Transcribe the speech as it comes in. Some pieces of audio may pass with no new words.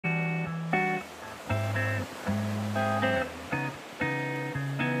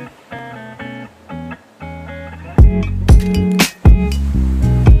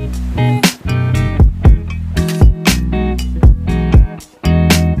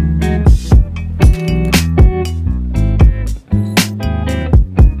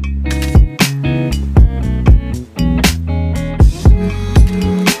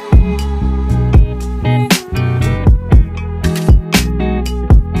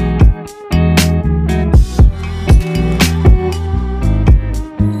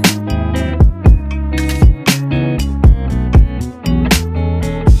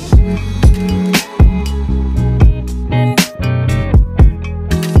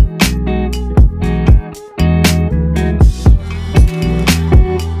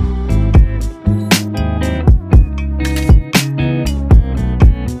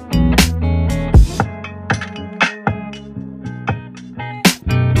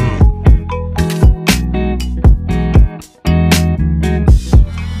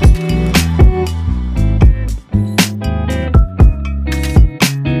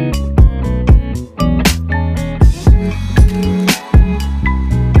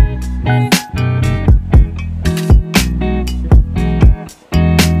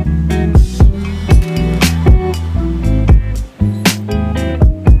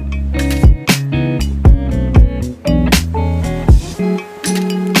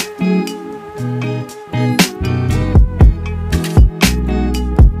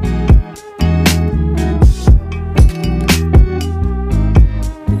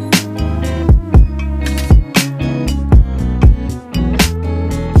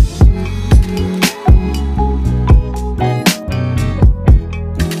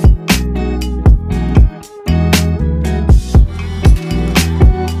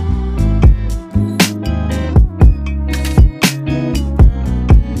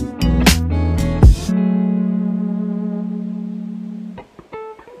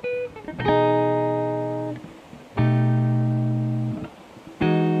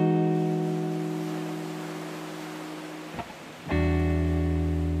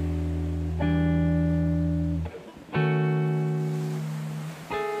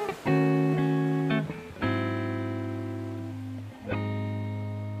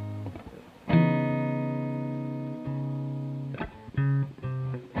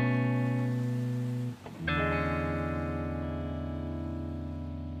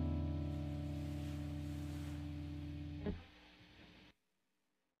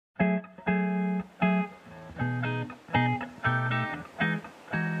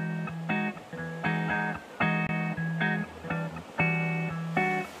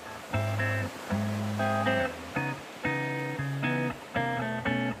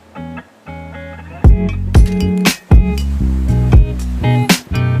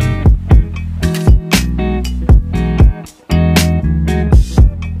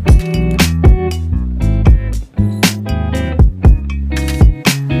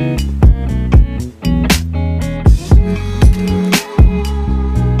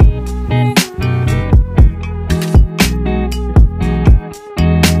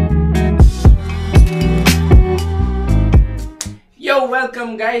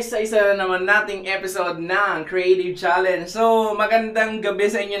Welcome guys sa isa na naman nating episode ng Creative Challenge. So, magandang gabi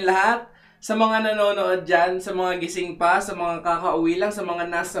sa inyong lahat. Sa mga nanonood dyan, sa mga gising pa, sa mga kakauwi lang, sa mga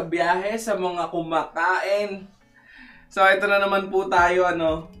nasa biyahe, sa mga kumakain. So, ito na naman po tayo,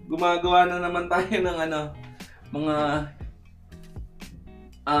 gumagawa na naman tayo ng mga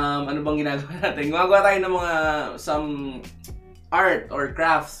ano bang ginagawa natin? Gumagawa tayo ng mga some art or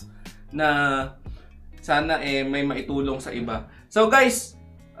crafts na sana may maitulong sa iba. So guys,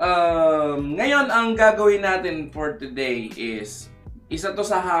 ngayon ang gagawin natin for today is isa to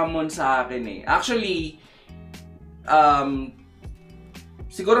sa hamon sa akin eh. Actually,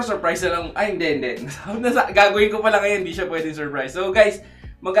 siguro surprise na lang. Ay, hindi. Gagawin ko pala ngayon, hindi siya pwedeng surprise. So guys,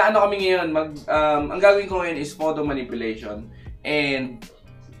 mag-ano kami ngayon? Ang gagawin ko ngayon is photo manipulation. And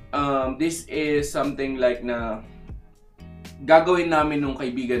this is something like na gagawin namin nung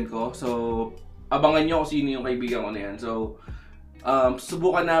kaibigan ko. So, abangan nyo kung sino yung kaibigan ko na yan. So,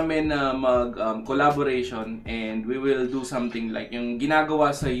 subukan namin na mag-collaboration and we will do something like yung ginagawa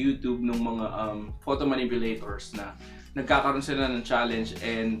sa YouTube ng mga photo manipulators na nagkakaroon sila ng challenge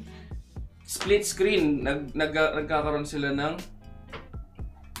and split screen. Nagkakaroon sila ng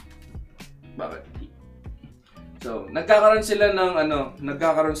bakit? So, nagkakaroon sila ng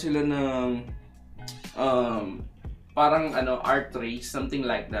parang art race, something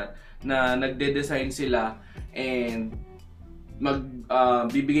like that, na nagde-design sila and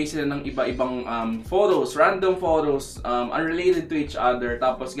bibigay sila ng iba-ibang photos, random photos, unrelated to each other,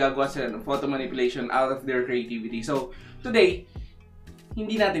 tapos gagawa sila ng photo manipulation out of their creativity. So, today,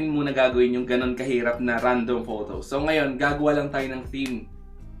 hindi natin muna gagawin yung ganon kahirap na random photos. So, ngayon, gagawa lang tayo ng theme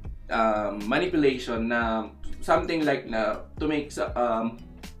manipulation na something like na to make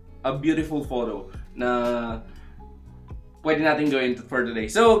a beautiful photo na pwede natin gawin for today.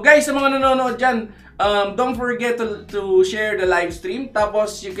 So, guys, sa mga nanonood dyan, don't forget to share the live stream.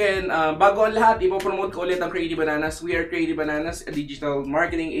 Tapos, you can, bago ang lahat, ipopromote ko ulit ang Creative Bananas. We are Creative Bananas, a digital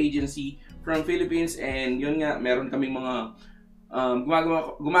marketing agency from Philippines. And yun nga, meron kaming mga,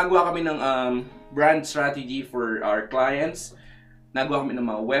 gumagawa kami ng brand strategy for our clients. Nagawa kami ng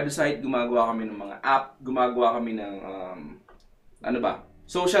mga website, gumagawa kami ng mga app, gumagawa kami ng,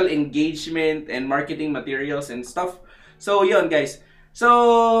 social engagement and marketing materials and stuff. So, yun guys. So,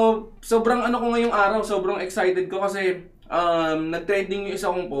 sobrang ko ngayong araw, sobrang excited ko kasi nag-trending yung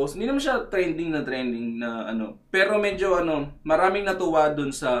isa kong post. Hindi naman siya trending na pero medyo maraming natuwa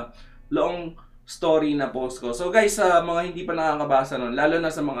dun sa long story na post ko. So guys, sa mga hindi pa nakakabasa nun, lalo na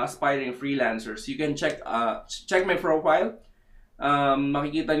sa mga aspiring freelancers, you can check my profile.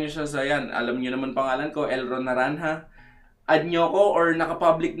 Makikita nyo siya sa yan. Alam nyo naman pangalan ko, Elron Naranja. Add nyo ko or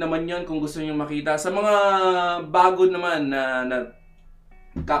nakapublic naman yon kung gusto nyo makita. Sa mga bago naman na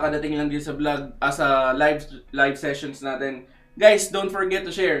kakadating lang din sa vlog, sa live sessions natin. Guys, don't forget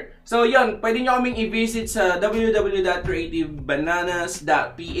to share. So, yun, pwede nyo kaming i-visit sa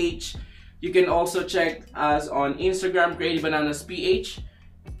www.creativebananas.ph. You can also check us on Instagram, Creative Bananas PH.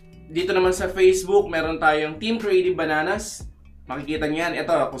 Dito naman sa Facebook, meron tayong Team Creative Bananas. Makikita nyo yan.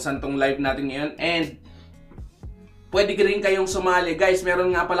 Ito, kung saan tong live natin ngayon. And, pwede rin kayong sumali. Guys,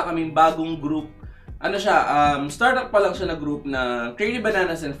 meron nga pala kaming bagong group. Startup pa lang siya na group na Creative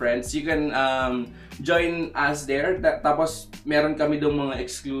Bananas and Friends. You can join us there. Tapos meron kami doon mga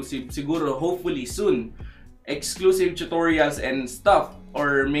exclusive, siguro hopefully soon, exclusive tutorials and stuff.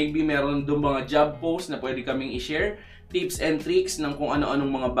 Or maybe meron doon mga job posts na pwede kaming i-share, tips and tricks ng kung ano-anong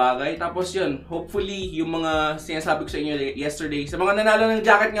mga bagay. Tapos yun, hopefully yung mga sinasabi ko sa inyo yesterday, sa mga nanalo ng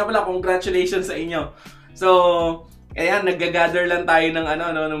jacket nga pala, congratulations sa inyo. So, Ayan, nag-gather lang tayo ng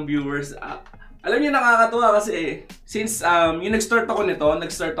ng viewers. Alam niyo, nakakatuwa kasi since yung nag-start ako nito,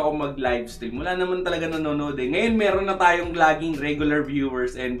 nag-start ako mag-live stream. Wala naman talaga nanonood eh. Ngayon meron na tayong laging regular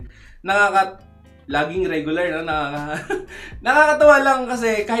viewers and laging regular, no? Nakakatuwa lang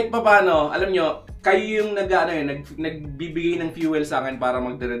kasi kahit papaano, alam niyo, kayo yung nagbibigay ng fuel sa akin para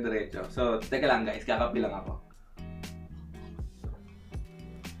magdire-diretso. So, teka lang guys, kakapi lang ako.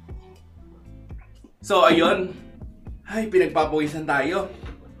 So, ayun. Ay, pinagpapawisan tayo.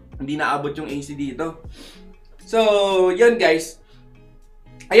 Hindi naabot yung AC dito. So, yun guys.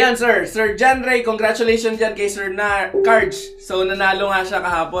 Ayan, sir. Sir John Ray, congratulations dyan kay Sir Cards. So, nanalo nga siya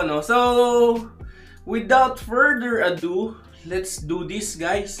kahapon, no? So, without further ado, let's do this,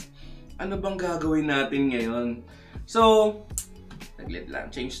 guys. Ano bang gagawin natin ngayon? So, saglit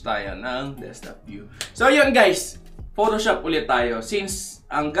lang. Change tayo ng desktop view. So, yun guys. Photoshop ulit tayo. Since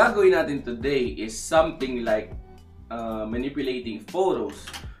ang gagawin natin today is something like manipulating photos.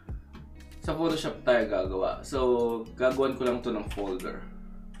 Sa Photoshop tayo gagawa. So, gagawin ko lang to ng folder.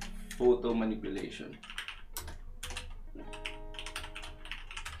 Photo manipulation.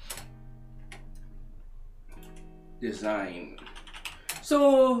 Design. So,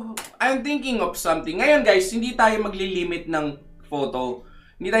 I'm thinking of something. Ngayon guys, hindi tayo maglilimit ng photo.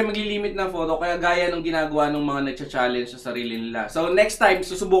 Hindi tayo maglilimit ng photo. Kaya gaya ng ginagawa ng mga nagcha-challenge sa sarili nila. So, next time,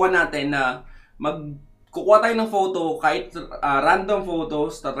 susubukan natin na kukuha tayo ng photo, kahit random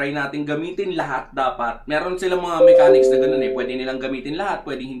photos, try natin gamitin lahat dapat. Meron silang mga mechanics na ganun eh. Pwede nilang gamitin lahat,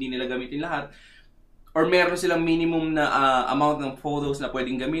 pwede hindi nila gamitin lahat. Or meron silang minimum na amount ng photos na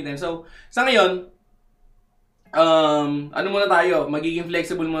pwedeng gamitin. So, sa ngayon, ano muna tayo? Magiging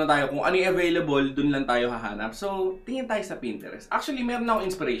flexible muna tayo. Kung ano yung available, dun lang tayo hahanap. So, tingin tayo sa Pinterest. Actually, meron akong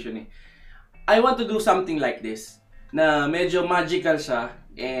inspiration eh. I want to do something like this. Na medyo magical siya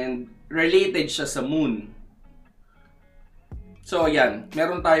and related siya sa moon. So, ayan.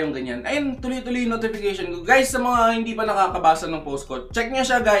 Meron tayong ganyan. Ayun, tuloy-tuloy yung notification ko. Guys, sa mga hindi pa nakakabasa ng post ko, check nyo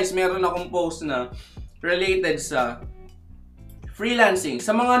siya guys. Meron akong post na related sa freelancing.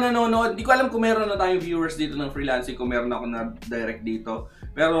 Sa mga nanonood, di ko alam kung meron na tayong viewers dito ng freelancing, kung meron ako na direct dito.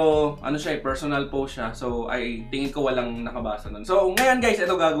 Pero, ano siya, personal post siya. So, tingin ko walang nakabasa nun. So, ngayon guys,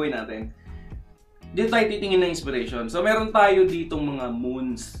 ito gagawin natin. Dito tayo titingin ng inspiration. So, meron tayo ditong mga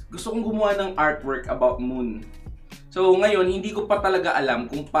moons. Gusto kong gumawa ng artwork about moon. So, ngayon, hindi ko pa talaga alam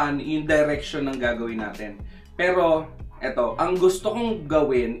kung paano yung direction ng gagawin natin. Pero, eto, ang gusto kong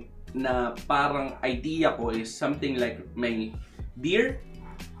gawin na parang idea ko is something like may deer,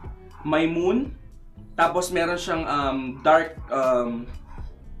 may moon, tapos meron siyang dark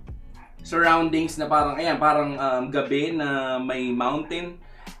surroundings na parang, ayan, parang gabi na may mountain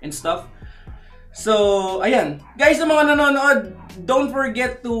and stuff. So, ayan. Guys, sa mga nanonood, don't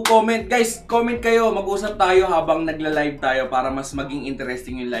forget to comment. Guys, comment kayo. Mag-usap tayo habang nagla-live tayo para mas maging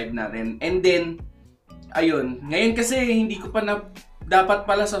interesting yung live natin. And then, ayun. Ngayon kasi, hindi ko pa dapat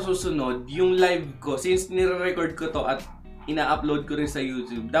pala sa susunod, yung live ko, since nire-record ko to at ina-upload ko rin sa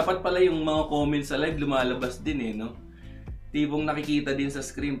YouTube, dapat pala yung mga comments sa live lumalabas din eh, no? Tipong nakikita din sa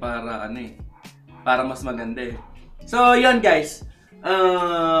screen para, para mas maganda eh. So, yun guys.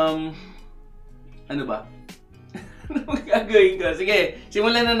 Ano ba? Ano gagawin ko? Sige,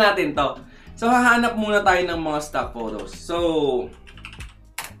 simulan na natin to. So, hahanap muna tayo ng mga stock photos. So,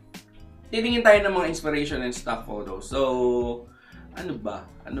 titingin tayo ng mga inspiration and stock photos. So, ano ba?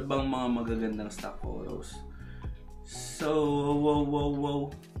 Ano bang mga magagandang stock photos? So, wow.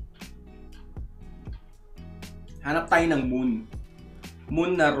 Hanap tayo ng moon.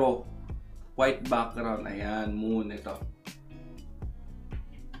 Moon na raw. White background. Ayan, moon ito.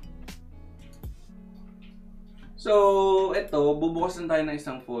 So, ito, bubukasan tayo ng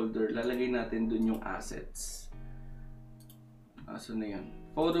isang folder. Lalagay natin dun yung assets. Aso na yun?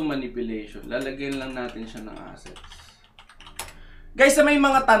 Photo manipulation. Lalagyan lang natin siya ng assets. Guys, sa may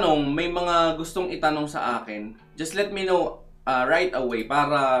mga tanong, may mga gustong itanong sa akin, just let me know right away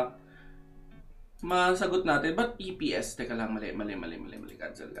para masagot natin. But EPS? Teka lang, mali.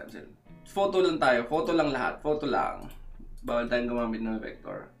 Cancel. Photo lang tayo. Photo lang lahat. Photo lang. Bawal tayong gumamit ng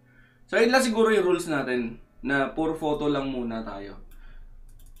vector. So, yun lang siguro yung rules natin. Na puro photo lang muna tayo.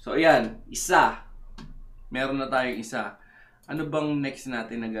 So, ayan. Isa. Meron na tayong isa. Ano bang next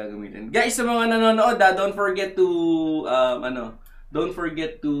natin na gagamitin? Guys, sa mga nanonood, don't forget to, don't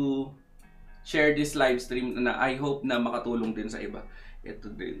forget to share this live stream na I hope na makatulong din sa iba.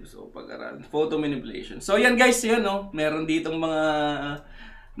 Ito din. So, pag-aralan. Photo manipulation. So, yan guys. Yan, no? Meron ditong mga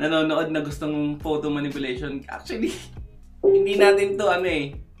nanonood na gustong photo manipulation. Actually, hindi natin to,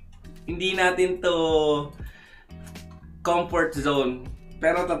 hindi natin to comfort zone.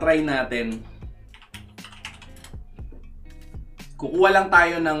 Pero tatry natin. kukuha lang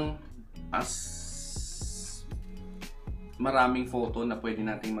tayo ng as maraming photo na pwede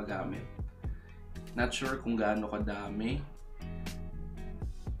nating magamit. Not sure kung gaano kadami.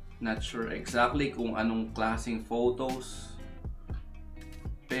 Not sure exactly kung anong klaseng photos.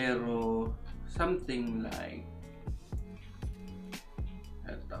 Pero something like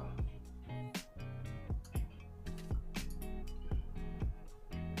ito.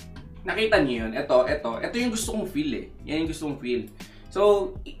 Nakita niyo yun? Ito yung gusto kong feel eh. Yan yung gusto kong feel.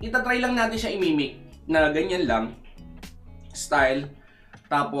 So, itatry lang natin siya i-mimic na ganyan lang. Style.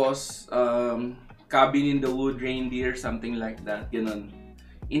 Tapos, cabin in the wood, reindeer, something like that. Ganun.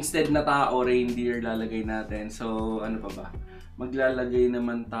 Instead na tao, reindeer lalagay natin. So, ano pa ba? Maglalagay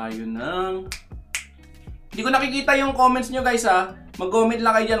naman tayo ng... Hindi ko nakikita yung comments nyo guys ha. Mag-comment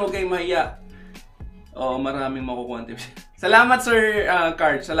lang kayo dyan, huwag kayong mahiya. Oo, maraming makukuha tips. Salamat Sir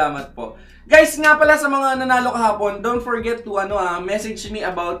Card, salamat po. Guys, nga pala sa mga nanalo kahapon, don't forget to message me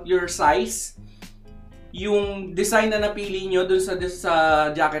about your size. Yung design na napili nyo dun sa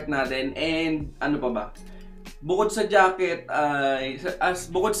jacket natin. And ano pa ba? Bukod sa jacket,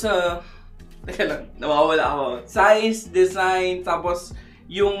 bukod sa... Teka lang, nawawala ako. Size, design, tapos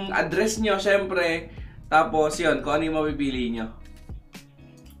yung address nyo, syempre. Tapos yun, kung ano yung mapipili nyo.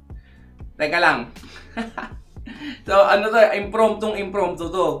 Teka lang. So, ano to? Impromptu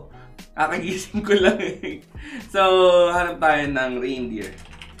to. Kakagising ko lang eh. So, hanap tayo ng reindeer.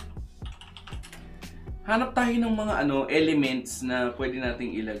 Hanap tayo ng mga elements na pwede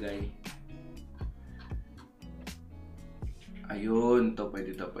nating ilagay. Ayun,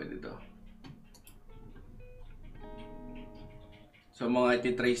 pwede to. So, mga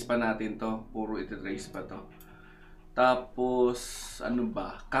iti-trace pa natin to. Puro iti-trace pa to. Tapos, ano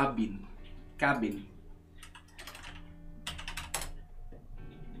ba? Cabin.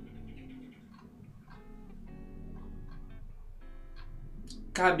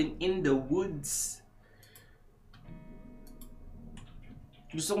 Cabin in the woods.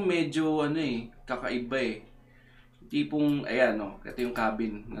 Gusto ko medyo kakaiba eh. Tipong, ayan ito yung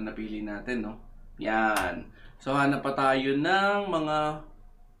cabin na napili natin Yan. So hanap pa tayo ng mga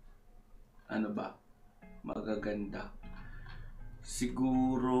magaganda.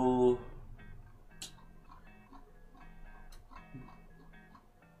 Siguro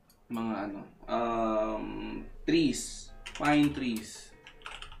mga trees, pine trees.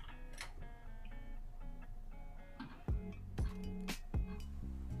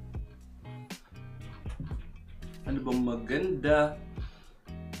 Ano bang maganda?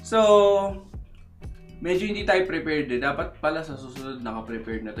 So, medyo hindi tayo prepared eh. Dapat pala sa susunod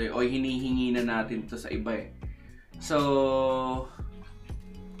naka-prepared na to eh. O hinihingi na natin to sa iba eh. So,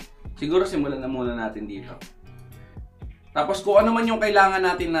 siguro simulan na muna natin dito. Tapos kung ano man yung kailangan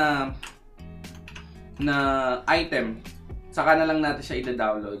natin na item, saka na lang natin siya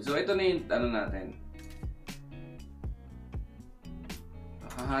i-download. So, ito na yung natin.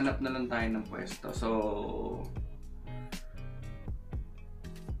 Hahanap na lang tayo ng pwesto. So,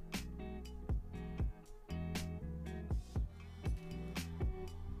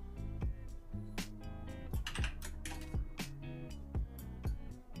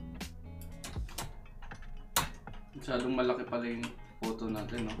 masyadong malaki pala yung photo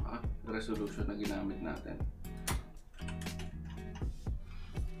natin, resolution na ginamit natin.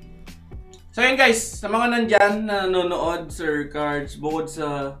 So yun guys, sa mga nandyan na nanonood, Sir Cards, bukod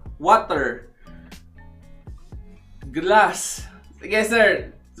sa water, glass. Sige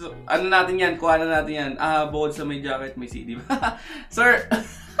sir, so, natin yan, kuha na natin yan. Bukod sa may jacket, may CD. Sir,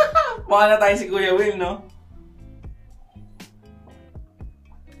 kuha na tayo si Kuya Will, no?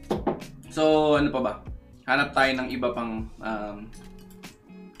 So, ano pa ba? Hanap tayo ng iba pang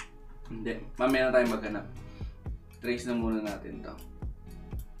hindi, mamaya na tayo maghanap. Trace na muna natin to.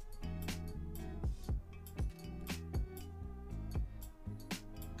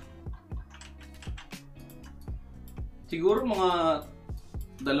 Siguro mga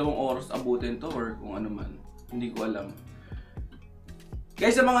 2 oras abutin to or kung ano man. Hindi ko alam.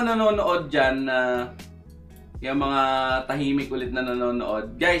 Guys, sa mga nanonood dyan yung mga tahimik ulit na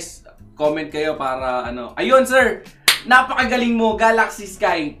nanonood, guys, comment kayo para ayun sir, napakagaling mo, Galaxy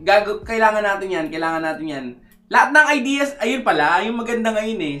Sky. Kailangan natin yan. Lahat ng ideas, ayun pala, yung maganda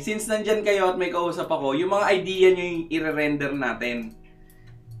ngayon eh. Since nandyan kayo at may kausap ako, yung mga idea nyo yung i-render natin.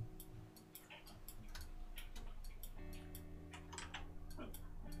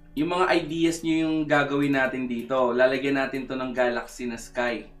 Yung mga ideas nyo yung gagawin natin dito. Lalagyan natin to ng Galaxy na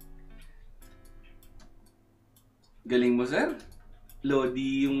Sky. Galing mo sir?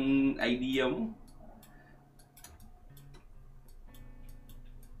 Lodi yung idea mo.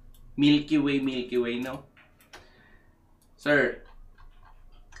 Milky Way, no? Sir,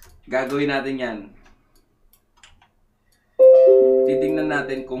 Gagawin natin yan. Titingnan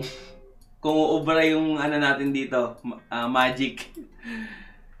natin kung uubra yung ano natin dito. Magic.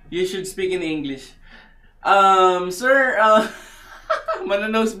 You should speak in English. Sir,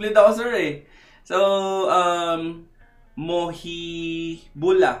 mano-nosebleed ako, sir, eh. So,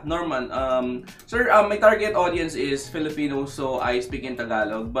 Mohibula, Norman. Sir, my target audience is Filipino, so I speak in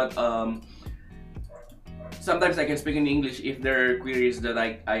Tagalog. But, sometimes I can speak in English if there are queries that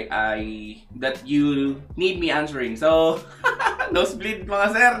that you need me answering. So, nosebleed mga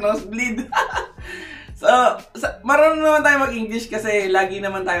sir, nosebleed. So, marunong naman tayo mag-English kasi lagi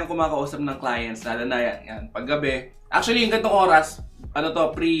naman tayong kumakausap ng clients, lalo na yan paggabi. Actually, yung ganitong oras, ano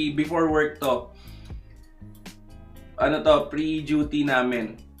to, before work to. Ano to, pre-duty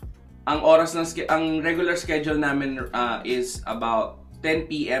namin. Ang oras ang regular schedule namin is about 10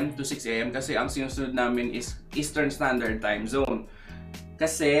 PM to 6 AM kasi ang sinusunod namin is Eastern Standard Time Zone.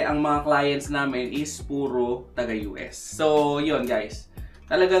 Kasi ang mga clients namin is puro taga-US. So, yun guys.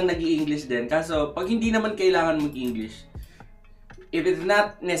 Talagang nag-i-English din. Kaso, pag hindi naman kailangan mag-English, if it's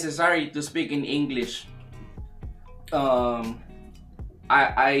not necessary to speak in English,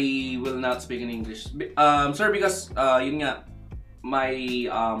 I will not speak in English. Sir, because, yun nga, my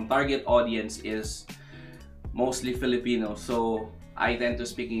target audience is mostly Filipino. So, I tend to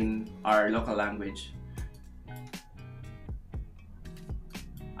speak in our local language.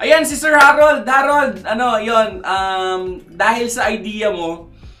 Ayan, si Sir Harold. Harold, ano, yun, dahil sa idea mo,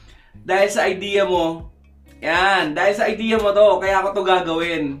 yan, dahil sa idea mo to, kaya ako to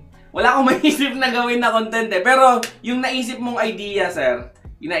gagawin. Wala akong maisip na gawin na content eh. Pero, yung naisip mong idea, sir,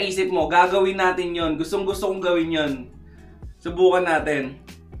 yung naisip mo, gagawin natin yun. Gustong-gusto kong gawin yun. Subukan natin.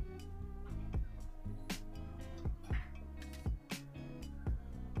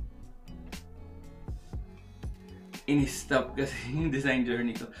 In-stop kasi yung design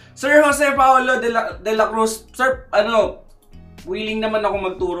journey ko. Sir Jose Paolo de la Cruz, sir, ano, willing naman ako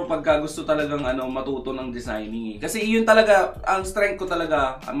magturo pagka gusto talagang matuto ng designing eh. Kasi yun talaga, ang strength ko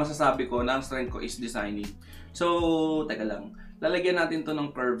talaga, ang masasabi ko na ang strength ko is designing. So, teka lang. Lalagyan natin to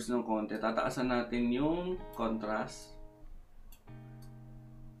ng curves ng konti. Tataasan natin yung contrast.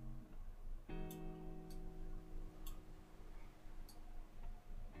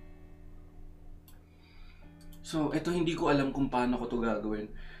 So, ito hindi ko alam kung paano ko to gagawin.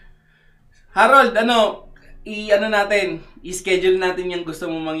 Harold, i-schedule natin yung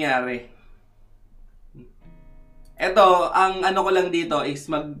gusto mong mangyari. Ito, ang ko lang dito is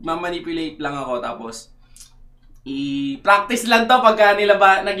magmamanipulate lang ako tapos i-practice lang to pagka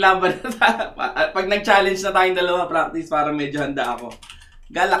naglaban na pag nag-challenge na tayong dalawa, practice para medyo handa ako.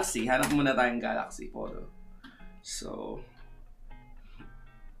 Galaxy, hanap muna tayong Galaxy photo. So,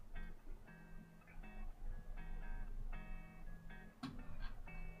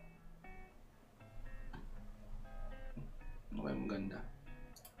 okay, maganda.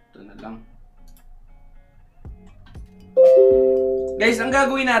 Ito na lang. Guys, ang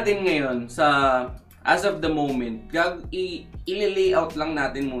gagawin natin ngayon as of the moment, i-layout lang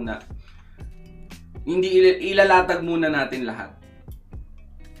natin muna. Hindi ilalatag muna natin lahat.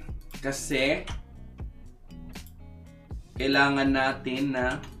 Kasi kailangan natin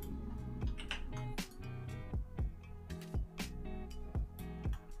na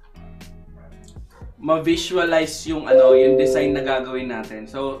ma-visualize yung design na gagawin natin.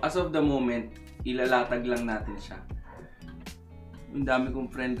 So, as of the moment, ilalatag lang natin siya. Ang dami kong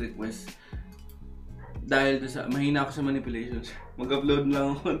friend request. Dahil mahina ako sa manipulations. Mag-upload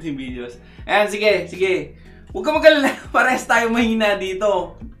lang ako konting videos. Ayan, sige. Huwag ka mag-alala. Parehas tayo mahina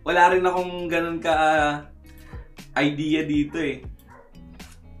dito. Wala rin akong ganun ka idea dito eh.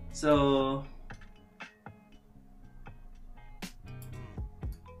 So,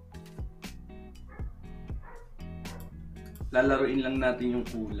 lalaruin lang natin yung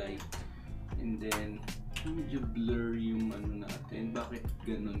kulay. And then, medyo blur yung natin. Bakit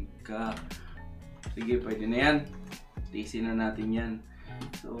ganun ka? Sige, pwede na yan. Tiisin na natin yan.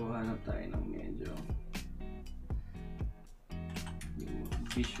 So, hanap tayo ng medyo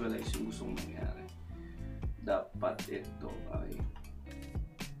visualize yung gustong mangyari. Dapat ito ay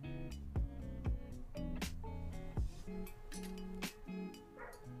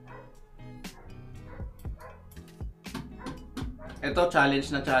ito,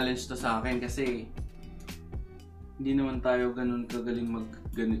 challenge na challenge to sa akin kasi hindi naman tayo ganun kagaling mag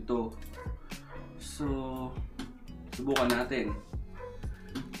ganito. So, subukan natin.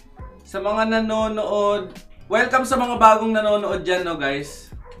 Sa mga nanonood, welcome sa mga bagong nanonood dyan, no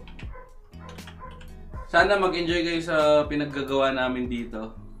guys. Sana mag-enjoy kayo sa pinaggagawa namin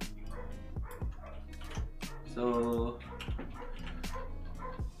dito. So,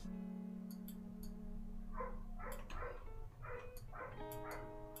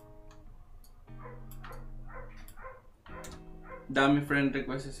 Dami friend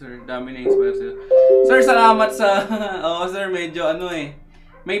request sir. Dami na-inspire sir. Sir, salamat sa... Oo sir, medyo ano eh.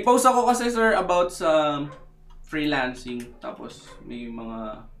 May post ako kasi sir about sa freelancing. Tapos may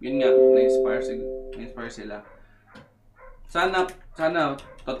mga... Yun nga, na-inspire sila. Sana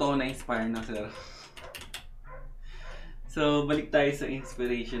totoo na-inspire na sir. So, balik tayo sa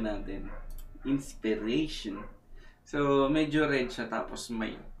inspiration natin. Inspiration. So, medyo red siya. Tapos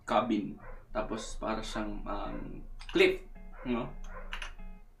may cabin. Tapos para siyang cliff. No?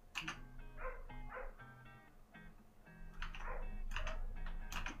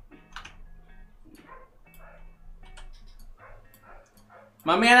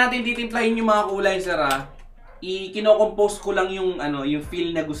 Mamaya natin titimplahin yung mga kulay, sir, ha. Kino-compose ko lang yung yung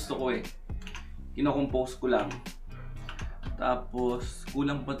feel na gusto ko eh. Kino-compose ko lang. Tapos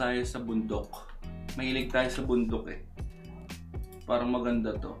kulang pa tayo sa bundok. Mahilig tayo sa bundok eh. Parang maganda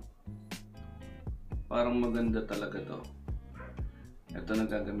to. Parang maganda talaga to. Ito na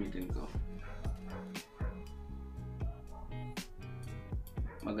gagamitin ko.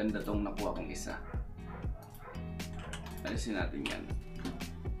 Maganda tong nakuha kong isa. Alisin natin yan.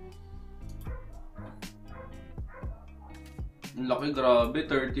 Ang laki, grabe.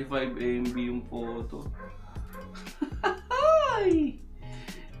 35 MB yung photo.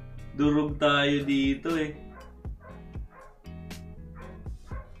 Durog tayo dito eh.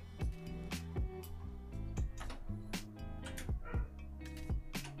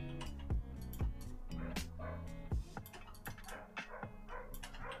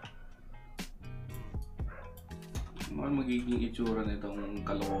 Ano magiging itsura nitong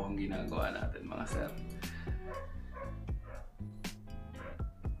kalokohang ginagawa natin, mga sir?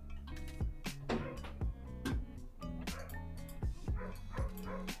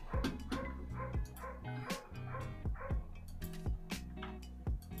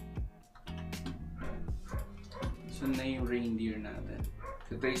 Saan na yung reindeer natin?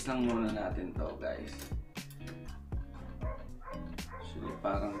 So-trace lang muna natin to, guys. Actually,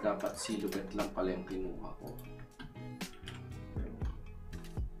 parang dapat silhouette lang pala yung kinuha ko.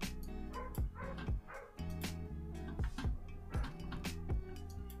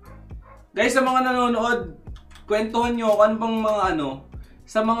 Guys, sa mga nanonood, kwentuhan nyo kung ano bang mga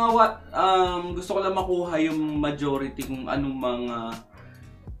sa mga gusto ko lang makuha yung majority kung anong mga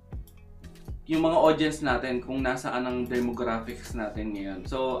yung mga audience natin, kung nasaan ang demographics natin ngayon.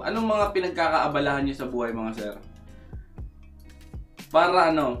 So, anong mga pinagkakaabalahan nyo sa buhay, mga sir?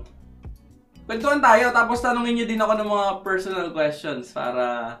 Para kwentuhan tayo, tapos tanungin nyo din ako ng mga personal questions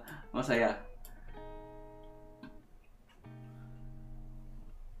para masaya.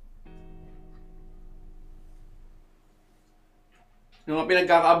 Yung mga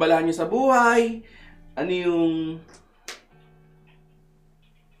pinagkakaabalahan nyo sa buhay, ano yung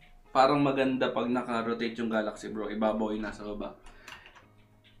parang maganda pag naka-rotate yung galaxy, bro, ibabaw yung nasa baba.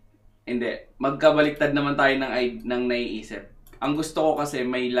 Hindi, magkabaliktad naman tayo ng naiisip. Ang gusto ko kasi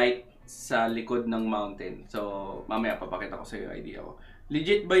may light sa likod ng mountain. So, mamaya papakita ko sa iyo yung idea ko.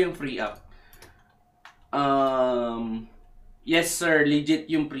 Legit ba yung free up? Yes sir, legit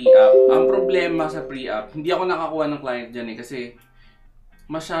yung pre-up. Ang problema sa pre-up, hindi ako nakakuha ng client dyan eh, kasi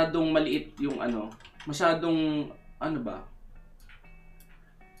masyadong maliit yung masyadong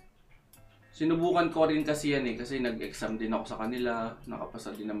sinubukan ko rin kasi yan eh, kasi nag-exam din ako sa kanila, nakapasa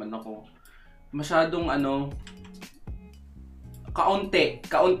din naman ako. Masyadong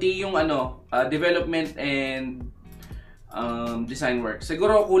kaunti yung development and design work.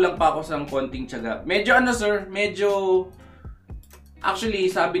 Siguro kulang pa ako sa konting tiyaga. Medyo sir, actually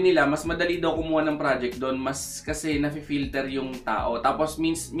sabi nila mas madali daw kumuha ng project doon, mas kasi nafi-filter yung tao. Tapos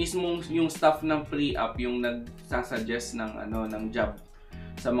mismo yung staff ng pre-up yung nagsasuggest ng job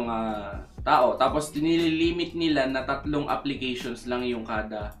sa mga tao. Tapos nililimit nila na 3 applications lang yung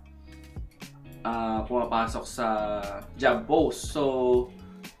kada pumapasok sa job post. So,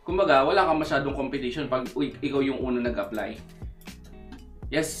 kumbaga, wala kang masyadong competition pag ikaw yung una nag-apply.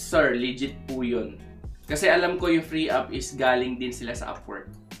 Yes sir, legit po yun. Kasi alam ko yung free up is galing din sila sa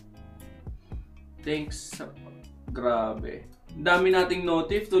Upwork. Thanks. Grabe. Dami nating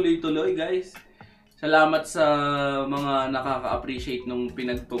notif, tuloy-tuloy guys. Salamat sa mga nakaka-appreciate nung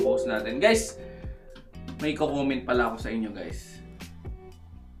pinag-post natin. Guys, may ko-comment pala ako sa inyo guys.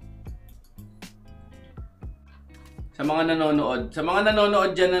 Sa mga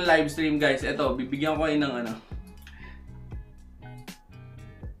nanonood dyan ng live stream guys, eto, bibigyan ko kayo ng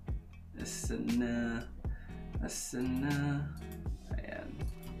Asan na? Ayan.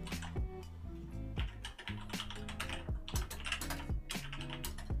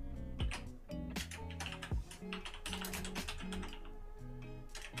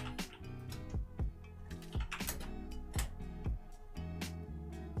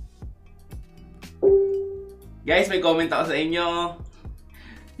 Guys, may comment ako sa inyo.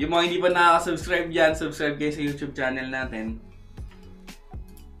 Yung mga hindi pa nakaka-subscribe dyan, subscribe kayo sa YouTube channel natin.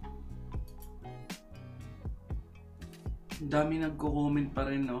 Ang dami nagko-comment pa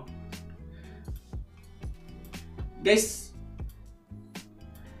rin, no? Guys,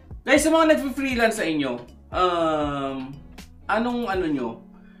 sa mga nag-freelance sa inyo, anong ano nyo?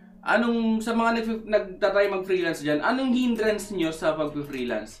 Sa mga nagtatry mag-freelance dyan, anong hindrance nyo sa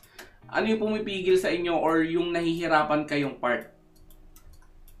pag-freelance? Ano yung pumipigil sa inyo or yung nahihirapan kayong part?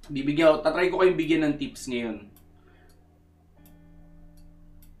 Tatry ko kayong bigyan ng tips ngayon.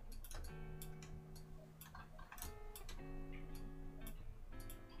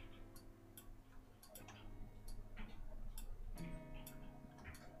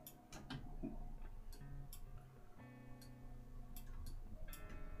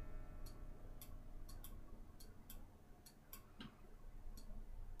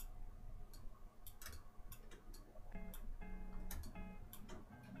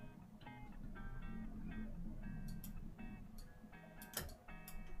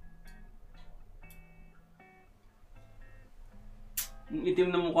 Ang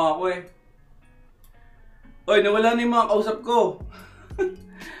itim na mukha ko eh. Oy, nawala na yung mga kausap ko.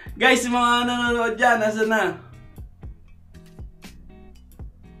 Guys, yung mga nanonood dyan, nasa na?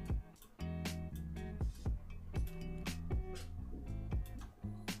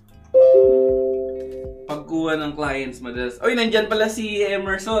 Pagkuha ng clients madalas. Oy, nandyan pala si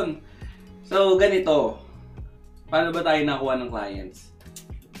Emerson. So, ganito. Paano ba tayo nakuha ng clients?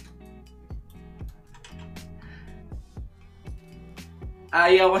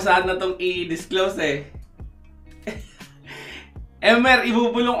 Ayaw ko sana itong i-disclose eh. Emer,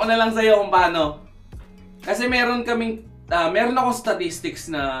 ibubulong ko na lang sa'yo kung paano. Kasi meron akong statistics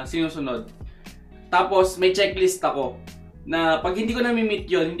na sinusunod. Tapos may checklist ako na pag hindi ko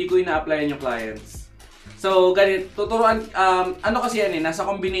na-meet yun, hindi ko ina-applyan yung clients. So, ganito, tuturuan, ano kasi yan eh, nasa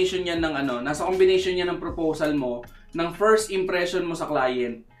combination yan ng proposal mo, ng first impression mo sa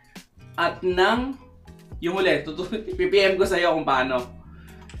client, at ng, yung huli, PPM ko sa'yo kung paano.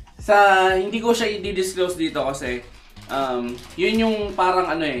 Hindi ko siya i-disclose dito kasi yun yung parang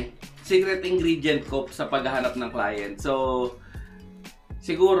secret ingredient ko sa paghahanap ng client. So,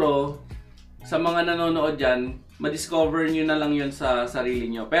 siguro, sa mga nanonood dyan, ma-discover nyo na lang yun sa sarili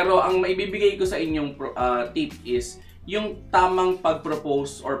nyo. Pero ang maibibigay ko sa inyong tip is yung tamang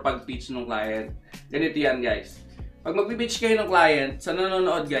pag-propose or pag-pitch ng client. Ganito yan, guys. Pag magpipitch kayo ng client, sa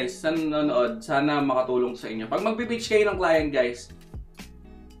nanonood, sana makatulong sa inyo. Pag magpipitch kayo ng client, guys,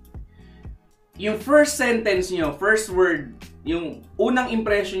 yung first sentence nyo, first word, yung unang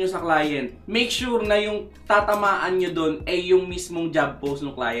impression nyo sa client, make sure na yung tatamaan nyo doon ay yung mismong job post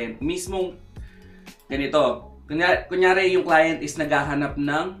ng client. Ganito. Kunyari yung client is naghahanap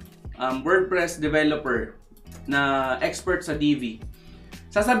ng WordPress developer na expert sa Divi.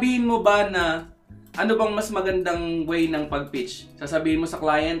 Sasabihin mo ba na ano bang mas magandang way ng pag-pitch? Sasabihin mo sa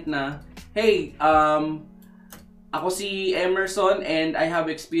client na, hey, ako si Emerson and I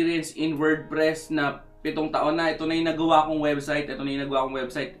have experience in WordPress na 7 taon na. Ito na yung nagawa kong website. Ito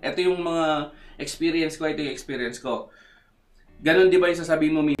yung mga experience ko. Ganon, di ba yung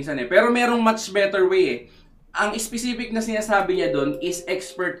sasabihin mo minsan eh. Pero merong much better way eh. Ang specific na sinasabi niya doon is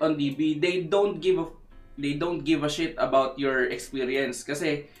expert on DB. They don't give a shit about your experience.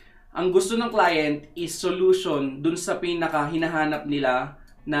 Kasi ang gusto ng client is solution dun sa pinaka hinahanap nila.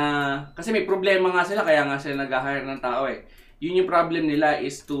 Kasi may problema nga sila, kaya nga sila nag-hire ng tao eh. Yun yung problem nila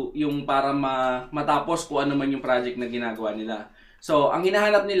is yung para matapos kung ano man yung project na ginagawa nila. So, ang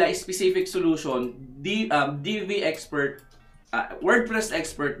hinahanap nila is specific solution, DV expert, WordPress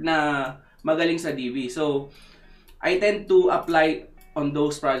expert na magaling sa DV. So, I tend to apply on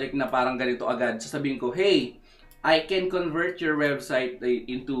those project na parang ganito agad. Sasabihin ko, hey, I can convert your website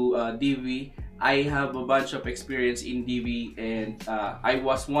into DV. I have a bunch of experience in DV and I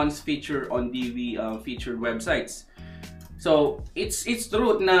was once featured on DV featured websites. So, it's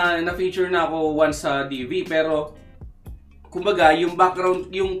true na na-feature na ako once sa DV, pero kumbaga, yung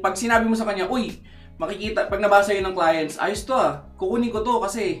background, yung pag sinabi mo sa kanya, uy, makikita, pag nabasa yun ng clients, ayos to kukunin ko to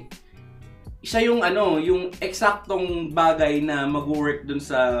kasi siya yung yung eksaktong bagay na mag-work dun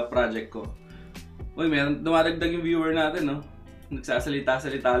sa project ko. Uy, meron, dumadagdag yung viewer natin, no?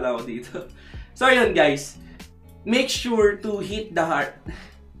 Nagsasalita-salita lang ako dito. So, yun guys, make sure to hit the heart.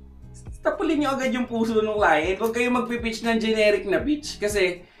 Tapulin nyo agad yung puso ng client. Huwag kayo magpipitch ng generic na pitch.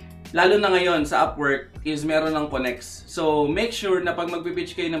 Kasi, lalo na ngayon sa Upwork is meron ng connects. So, make sure na pag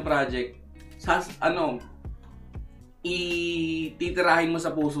magpipitch kayo ng project, ititirahin mo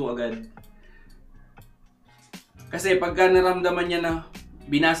sa puso agad. Kasi pagka naramdaman niya na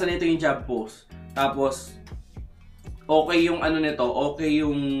binasa nito yung job post, tapos okay yung ano nito, okay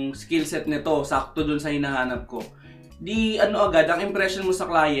yung skill set nito, sakto dun sa hinahanap ko. Di ano agad, ang impression mo sa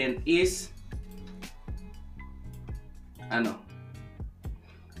client is ano?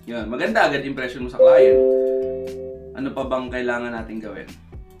 Yun, maganda agad impression mo sa client. Ano pa bang kailangan natin gawin?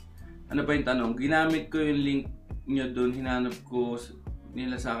 Ano pa yung tanong? Ginamit ko yung link nyo dun, hinanap ko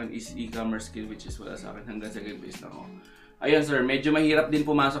nila sa akin is e-commerce skill, which is wala sa akin hanggang second base lang ako. Ayun sir, medyo mahirap din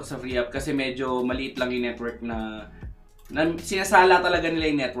pumasok sa free app kasi medyo maliit lang yung network na sinasala talaga nila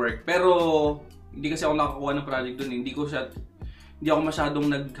yung network. Pero hindi kasi ako nakakuha ng project dun, hindi ako masyadong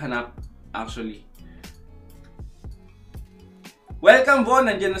naghanap actually. Welcome Bon,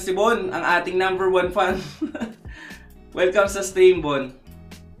 nandiyan na si Bon, ang ating #1 fan. Welcome sa stream Bon.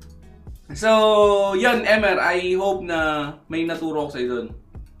 So, yun Emer, I hope na may naturo ko sa'yo dun.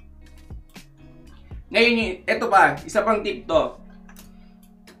 Ngayon, ito pa, isa pang tip to.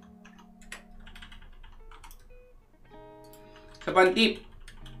 Isa pang tip.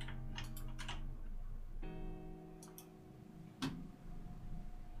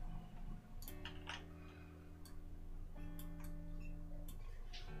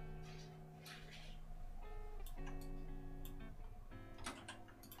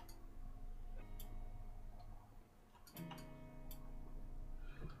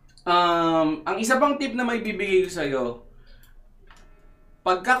 Ang isa pang tip na may bibigay ko sa'yo,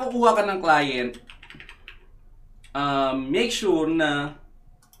 pagka kukuha ka ng client, make sure na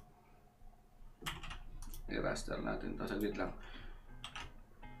i-raster natin to, saglit lang.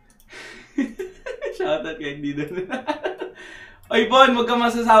 Shoutout kay hindi doon. Oy Bon, wag ka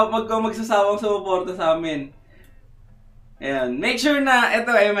magsasawang sumuporta sa amin. Ayan, make sure na,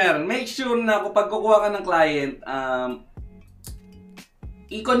 eto Emer, make sure na kapag kukuha ka ng client,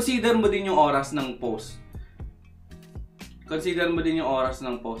 i-consider mo din yung oras ng post. Consider mo din yung oras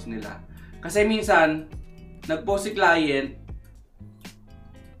ng post nila. Kasi minsan, nag-post si client,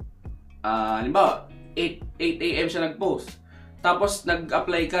 halimbawa, 8 AM siya nag-post. Tapos,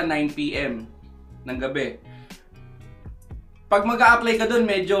 nag-apply ka 9 PM ng gabi. Pag mag-a-apply ka dun,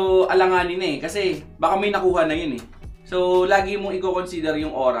 medyo alanganin na eh. Kasi, baka may nakuha na yun eh. So, lagi mong i-consider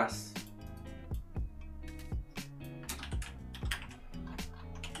yung oras.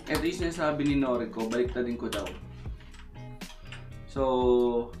 Ito yung sinasabi ni Noriko, baliktadin ko daw.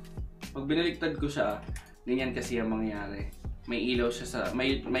 So, pag binaliktad ko siya, ganyan kasi ang mangyayari. May ilaw siya sa,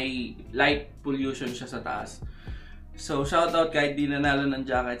 may light pollution siya sa taas. So, shoutout kahit di nanalo ng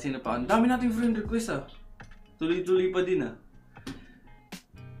jacket, sino pa. Ang dami nating friend request ah. Tuloy-tuloy pa din ah.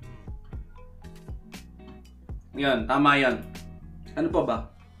 Yan, tama yan. Ano pa ba?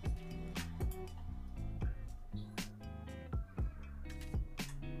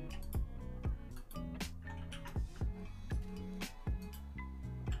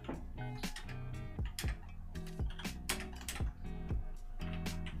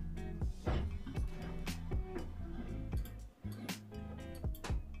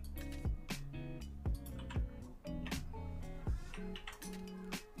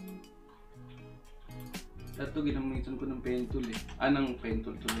 Ito ginamitan ko ng pen tool eh. Ng pen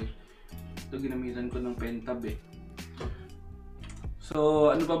tool tuloy. Ito ginamitan ko ng pen tab eh. So,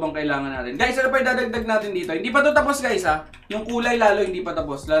 ano pa bang kailangan natin? Guys, ano pa idadagdag natin dito? Hindi pa to tapos guys ha. Yung kulay lalo hindi pa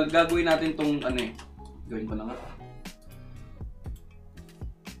tapos. Gagawin natin tong ano eh. Gawin ko na nga.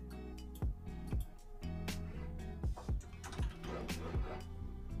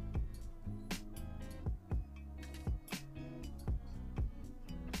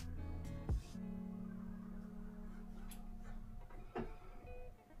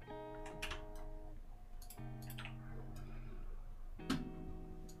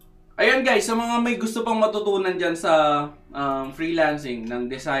 Ayan guys, sa mga may gusto pang matutunan dyan sa freelancing ng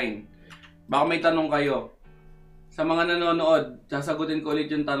design, baka may tanong kayo. Sa mga nanonood, sasagutin ko ulit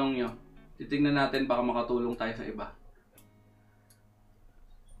yung tanong nyo. Titignan natin baka makatulong tayo sa iba.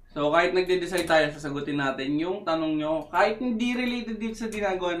 So kahit nagde-design tayo, sasagutin natin yung tanong nyo. Kahit hindi related dito sa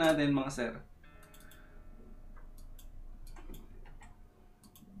ginagawa natin mga sir.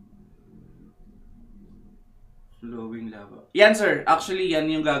 Flowing lava. Yan sir, actually yan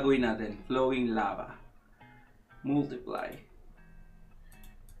yung gagawin natin. Flowing lava. Multiply.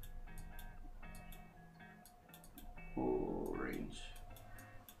 Orange.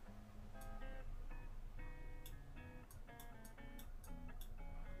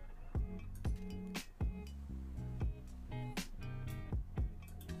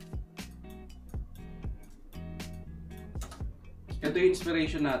 Ito yung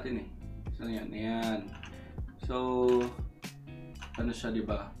inspiration natin eh. So yan, ayan. So, ano siya, di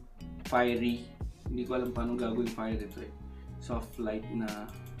ba? Fiery. Hindi ko alam paano gagawin fire ito eh. Soft light na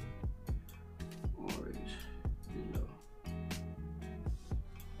orange. Yellow.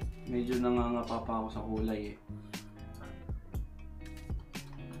 Medyo nangangapa pa ako sa kulay eh.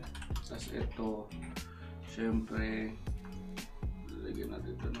 Tapos ito, syempre, lagyan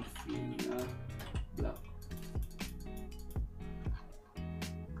natin ito ng feel na black.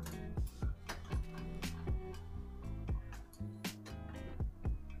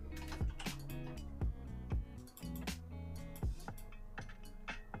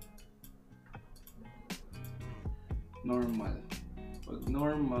 Normal. Pag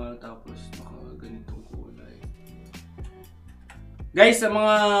normal, tapos ganitong kulay. Guys, sa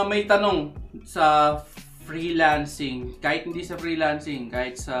mga may tanong sa freelancing, kahit hindi sa freelancing,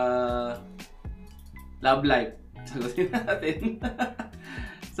 kahit sa love life, sagutin natin.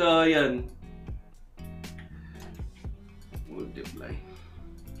 So, yun. Multiply.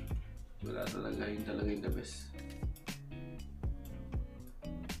 Wala talaga, yun talaga yung the best.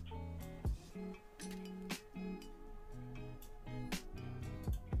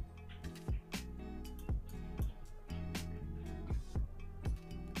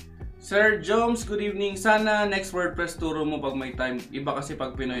 Sir Jones, good evening. Sana next WordPress turo mo pag may time. Iba kasi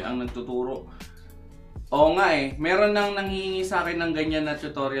pag Pinoy ang nagtuturo. Oo nga eh. Meron nang nanghihingi sa akin ng ganyan na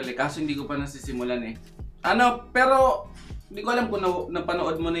tutorial eh. Kaso hindi ko pa nasisimulan eh. Pero hindi ko alam kung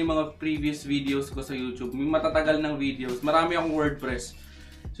napanood mo na yung mga previous videos ko sa YouTube. May matatagal ng videos. Marami akong WordPress.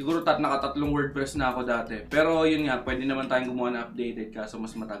 Siguro nakatatlong WordPress na ako dati. Pero yun nga, pwede naman tayong gumawa na updated kaso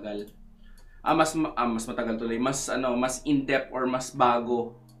mas matagal. Mas matagal tuloy. Mas in-depth or mas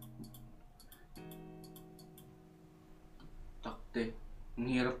bago.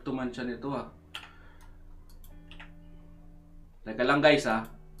 Ang hirap tumansya nito ah. Teka lang guys ah.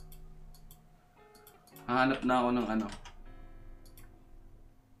 Hahanap na ako ng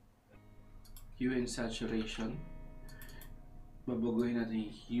hue and saturation. Babaguhin natin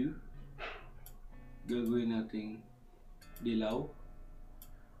yung hue. Gagawin natin dilaw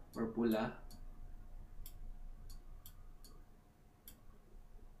or pula.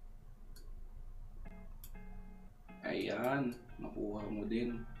 Ayan. Nakuha mo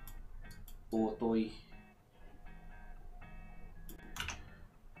din. Potoy.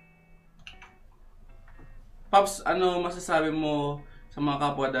 Pops, ano masasabi mo sa mga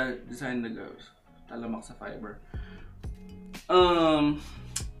kapwa design talamak sa Fiverr?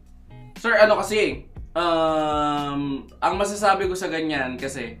 Sir, kasi ang masasabi ko sa ganyan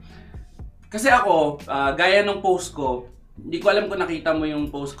kasi ako, gaya ng post ko, hindi ko alam kung nakita mo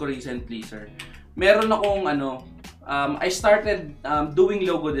yung post ko recently, sir. Meron akong I started doing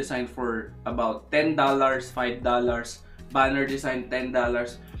logo design for about $10, $5, banner design $10.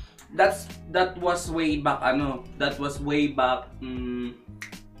 That was way back 2012.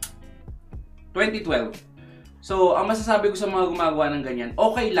 So, ang masasabi ko sa mga gumagawa ng ganyan,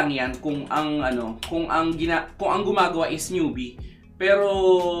 okay lang 'yan kung ang gumagawa is newbie. Pero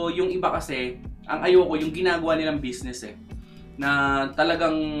yung iba kasi, ang ayoko yung ginagawa nilang business eh, na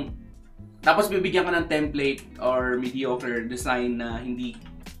talagang tapos bibigyan ka ng template or mediocre design na hindi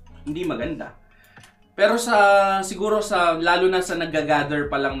maganda. Pero siguro lalo na sa nagga-gather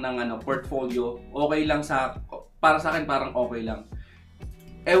pa lang ng portfolio, okay lang para sa akin parang okay lang.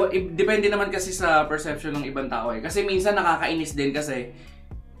 Depende naman kasi sa perception ng ibang tao eh. Kasi minsan nakakainis din kasi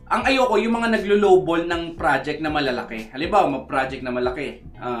ang ayoko yung mga naglo-lowball ng project na malalaki. Halimbawa, mag-project na malaki,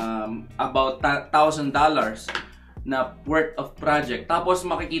 about $1,000 na worth of project. Tapos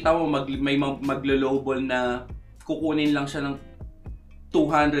makikita mo may maglo-lowball na kukunin lang siya ng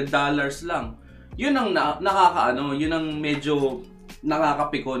 $200 lang. Yun ang yun ang medyo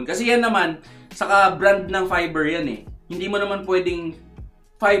nakakapikon. Kasi yan naman, saka brand ng Fiverr yan eh. Hindi mo naman pwedeng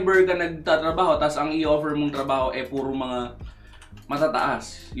Fiverr ka nagtatrabaho, tapos ang i-offer mong trabaho puro mga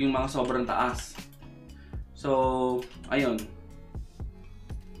matataas. Yung mga sobrang taas. So, ayun.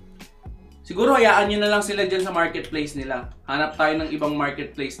 Siguro hayaan nyo na lang sila dyan sa marketplace nila. Hanap tayo ng ibang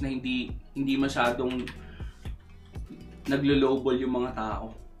marketplace na hindi masyadong naglo-lowball yung mga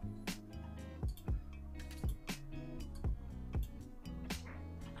tao.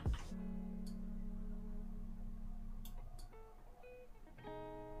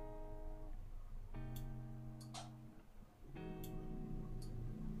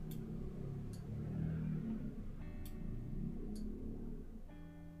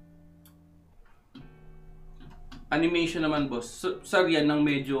 Animation naman, boss. Sir, yan ng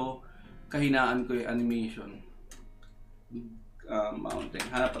medyo kahinaan ko yung animation. Mountain.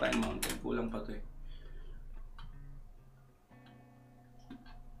 Hanap pa tayong mountain. Kulang pa to eh.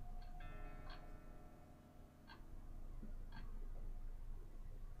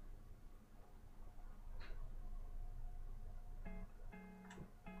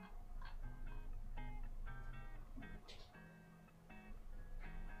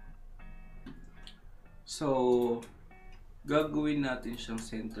 So, gagawin natin siyang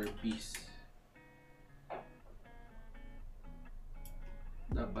centerpiece.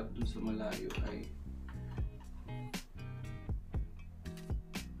 Dapat dun sa malayo ay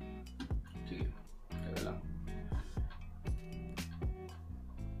sige, teka lang.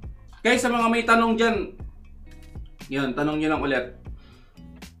 Guys, sa mga may tanong dyan, yun, tanong nyo lang ulit.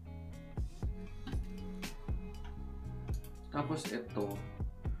 Tapos ito,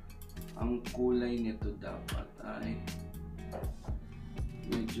 ang kulay nito dapat ay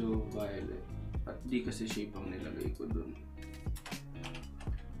medyo violet. At di kasi shape ang nilagay ko dun.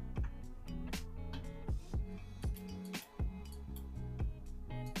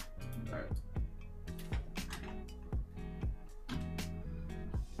 Dark.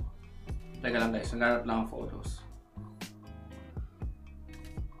 Teka lang guys, naghanap lang ang photos.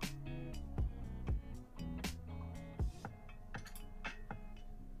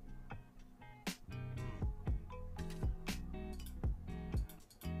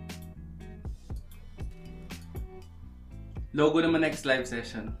 Logo naman next live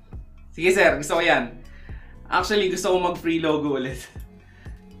session. Sige sir, gusto ko yan. Actually, gusto ko mag-free logo ulit.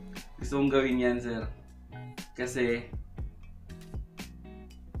 Gusto kong gawin yan sir. Kasi,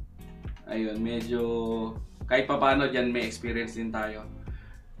 ayun, medyo, kahit pa paano dyan may experience din tayo.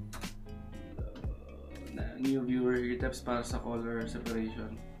 New viewer here, tips para sa color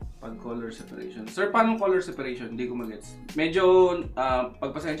separation. Pag color separation. Sir, paano color separation? Hindi ko magets. Medyo,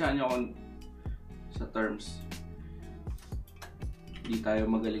 pagpasensyahan nyo ako sa terms. Hindi tayo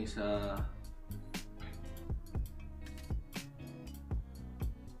magaling sa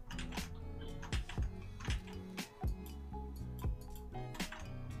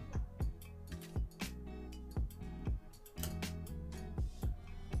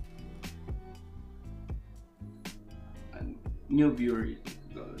new viewer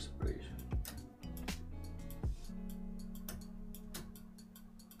color separation.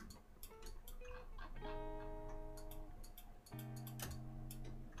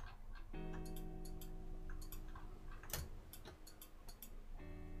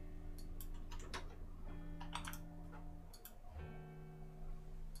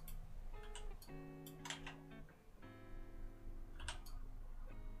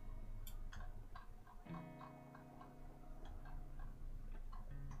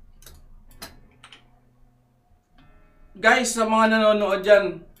 Guys, sa mga nanonood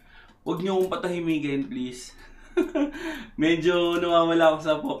dyan, huwag niyo akong patahimigin, please. Medyo nawawala ako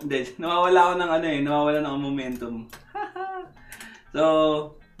sa nawawala ako ng nawawala ng momentum. So,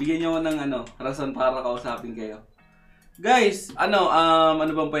 bigyan niyo ako ng rason para kausapin kayo. Guys, ano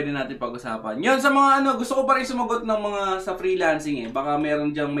bang pwede natin pag-usapan? Yun, sa mga gusto ko pa rin sumagot ng mga sa freelancing Baka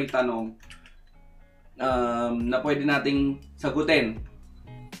meron diyang may tanong na pwede nating sagutin.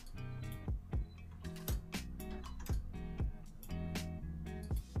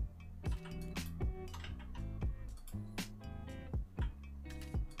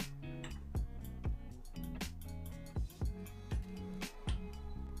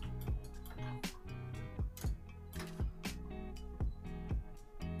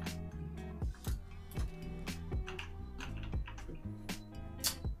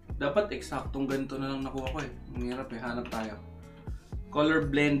 Dapat eksaktong ganito na lang nakuha ko Ang hirap hanap tayo. Color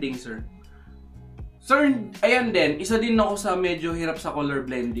blending, sir. Sir, ayan din. Isa din ako sa medyo hirap sa color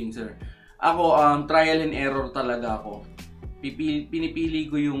blending, sir. Ako, trial and error talaga ako. Pinipili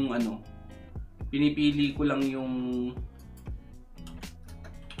ko yung pinipili ko lang yung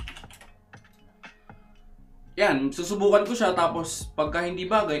yan, susubukan ko siya tapos pagka hindi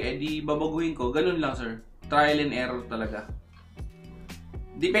bagay, edi babaguhin ko. Ganun lang, sir. Trial and error talaga.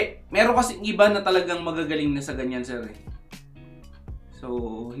 Meron kasi iba na talagang magagaling na sa ganyan, sir.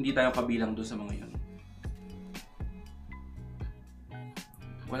 So, hindi tayo kabilang doon sa mga yun.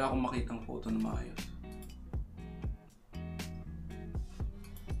 Wala akong makitang photo na maayos.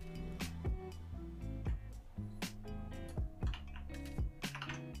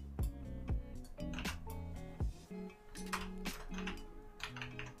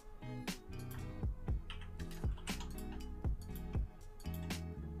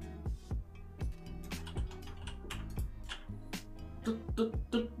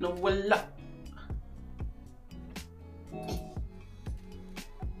 Tut nawala.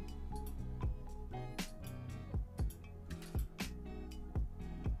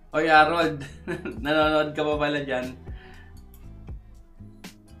 Oy, Harold, nanonood ka pa pala dyan?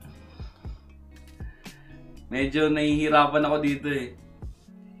 Medyo nahihirapan ako dito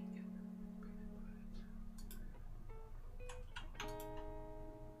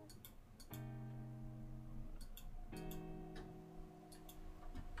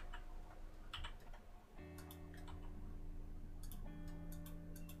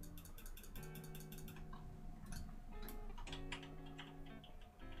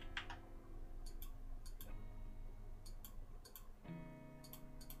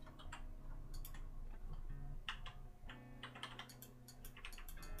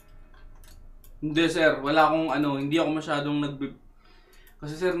Hindi sir, wala akong hindi ako masyadong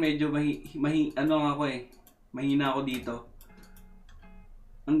kasi sir medyo ako mahina ako dito.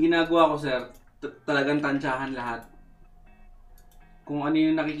 Ang ginagawa ko sir, talagang tansyahan lahat. Kung ano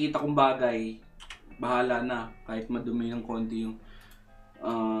yung nakikita kong bagay, bahala na. Kahit madumi ng konti yung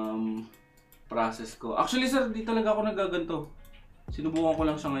process ko. Actually sir, di talaga ako nagaganto. Sinubukan ko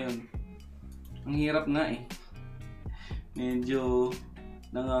lang siya ngayon. Ang hirap nga eh. Medyo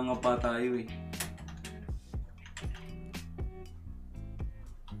nangangapa tayo eh.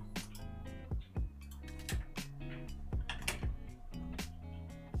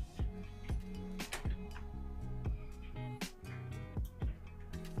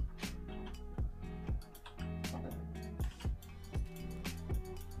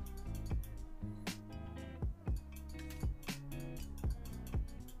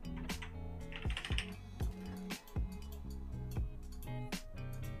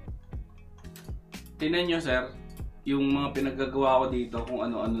 Tingnan nyo sir, yung mga pinaggagawa ko dito kung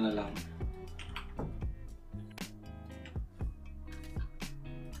ano-ano na lang.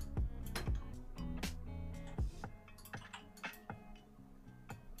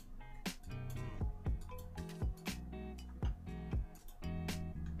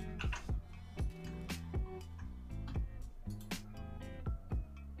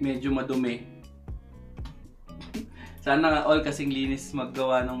 Medyo madumi. Sana nga all kasing linis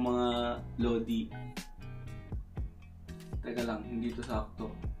maggawa ng mga lodi. Teka lang, hindi to sakto.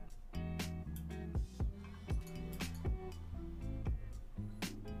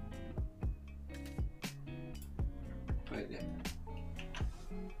 Pwede.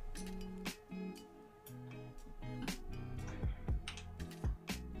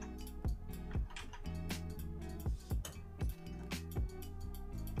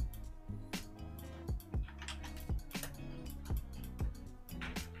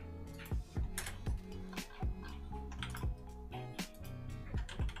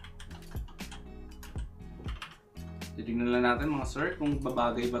 Titignan lang natin mga sir kung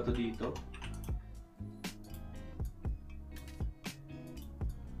babagay ba to dito.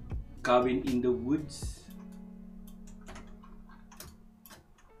 Cabin in the woods.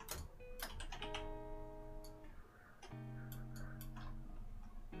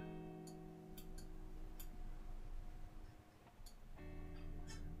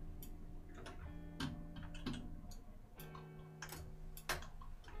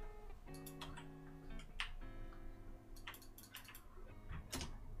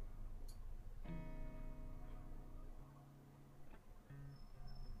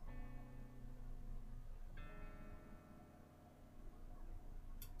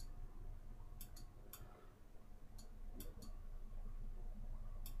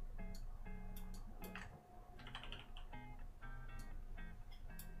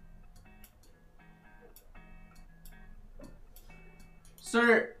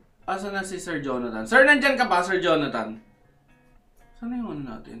 Sir, asa na si Sir Jonathan? Sir, nandyan ka pa, Sir Jonathan? Sana yung ano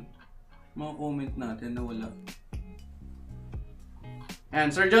natin? Mga comment natin na wala. Ayan,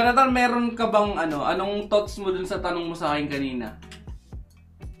 Sir Jonathan, meron ka bang anong thoughts mo dun sa tanong mo sa akin kanina?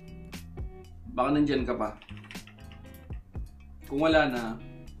 Baka nandyan ka pa. Kung wala na,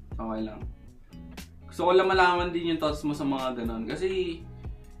 okay lang. Gusto ko lang malaman din yung thoughts mo sa mga ganon. Kasi,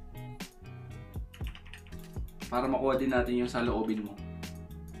 para makuha din natin yung saloobin mo.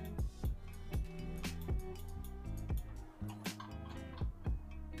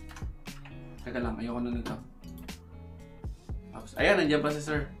 Teka lang, ayoko na nito. Ayan, nandiyan pa si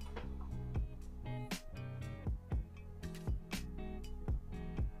Sir.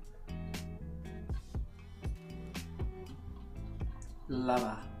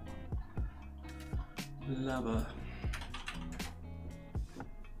 Lava. Lava.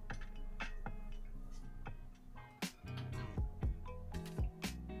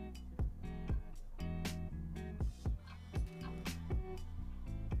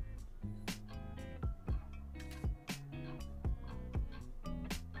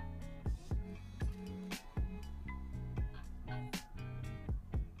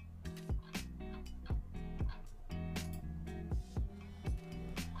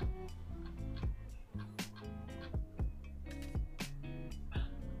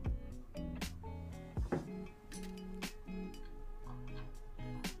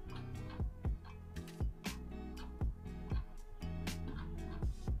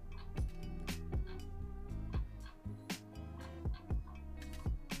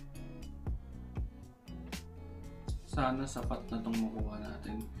 Sana sapat na itong makuha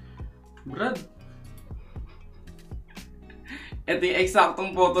natin. Brad! Ito yung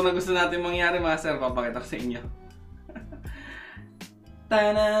eksaktong photo na gusto natin mangyari, mga sir. Papakita ko sa inyo.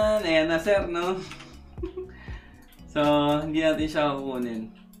 Tanan! Ayan na sir, no? So, hindi natin siya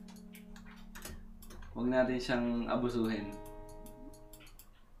kukunin. Huwag natin siyang abusuhin.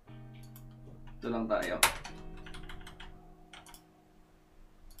 Ito lang tayo.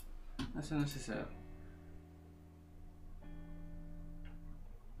 Nasaan na si sir?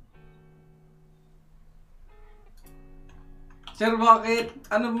 Sir, bakit?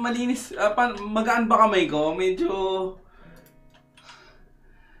 Ano, malinis? Magaan ba kamay ko? Medyo...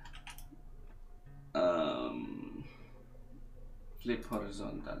 flip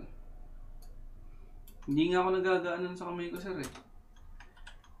horizontal. Hindi nga ako nagagaanan sa kamay ko, sir eh.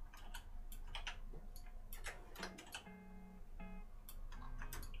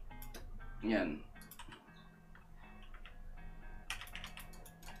 Yan.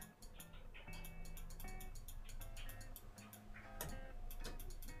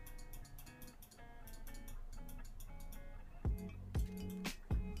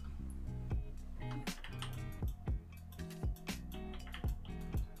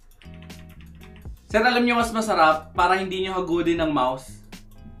 Sir, alam nyo mas masarap para hindi nyo hagudin ng mouse.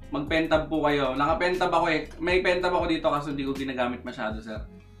 Mag-pentab po kayo. Naka-pentab ako eh. May pentab ako dito kasi hindi ko ginagamit masyado, sir.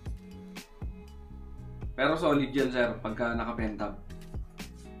 Pero solid yan, sir, pagka naka-pentab.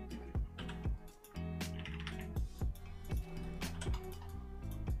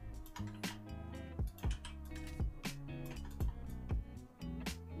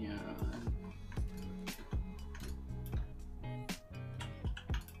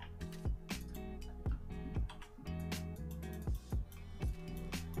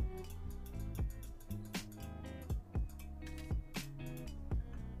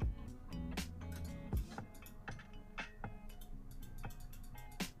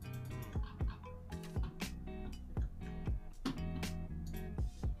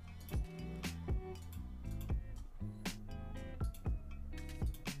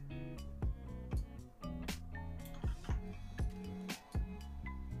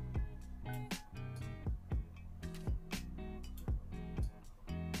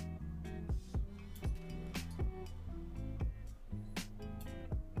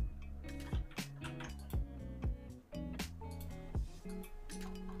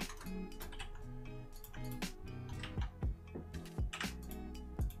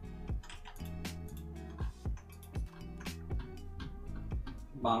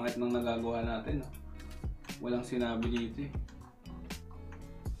 Bangit nang nagagawa natin, no? Walang sinabi dito eh.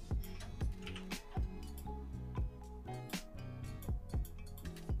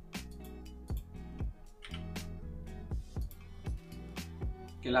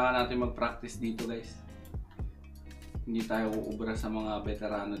 Kailangan natin mag-practice dito, guys. Hindi tayo uubra sa mga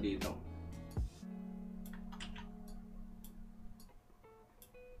veterano dito.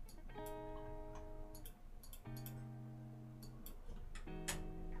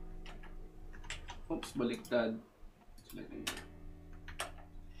 Oops, baliktad.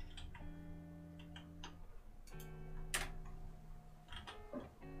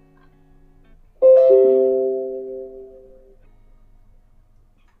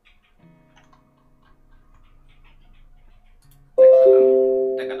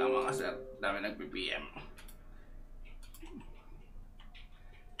 Teka lang mga sir, dami nag-PPM.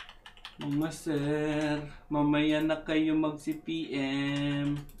 Mga sir, mamaya na kayo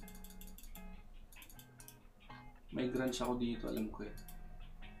mag-CPM. May grunge ako dito, alam ko eh.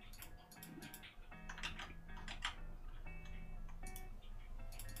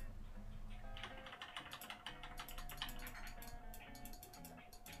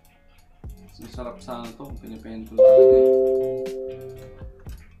 Masarap sana to kung pinipentol talaga eh.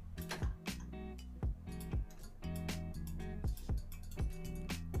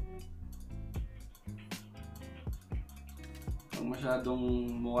 Pag masyadong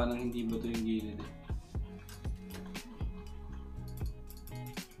mukha ng hindi ba ito yung gilid eh.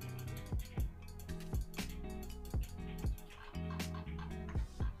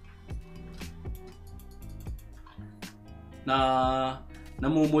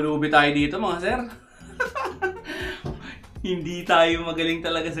 Namumulubi tayo dito mga sir. Hindi tayo magaling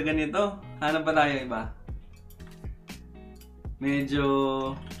talaga sa ganito. Hanap pa tayo iba. Medyo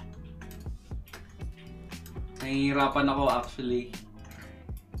nahihirapan ako actually.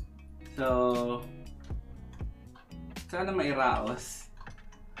 So sana mairaos.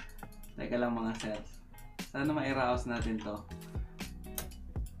 Teka lang mga sir. Sana mairaos natin to.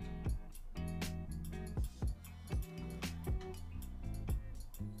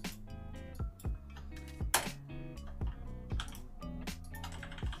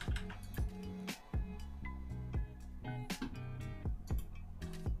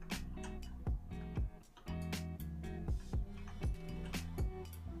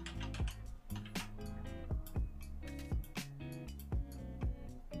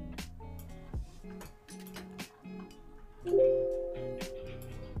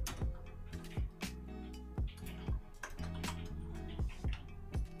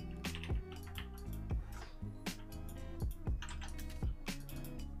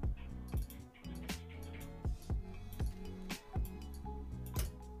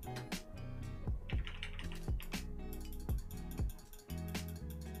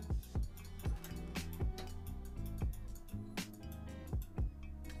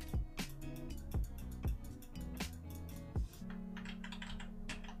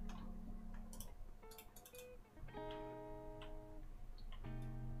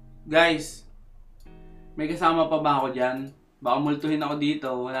 Guys, may kasama pa ba ako dyan? Baka multuhin ako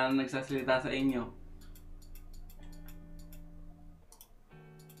dito, wala nang nagsasalita sa inyo.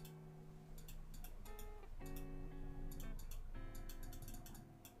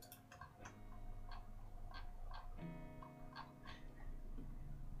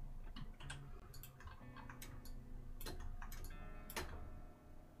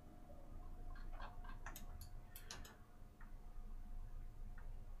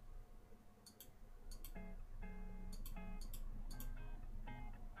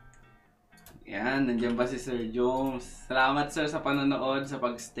 Yan, nandiyan pa si Sir Jones. Salamat sir sa panonood, sa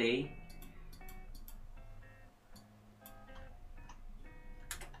pagstay.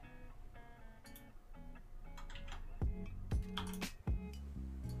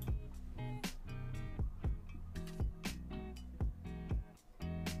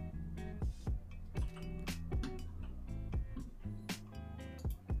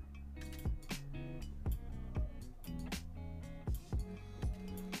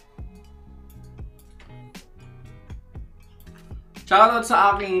 Shoutout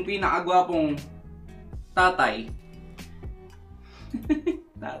sa aking pinakagwapong tatay.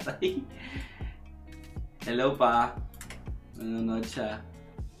 Tatay. Hello pa. Nanonood siya.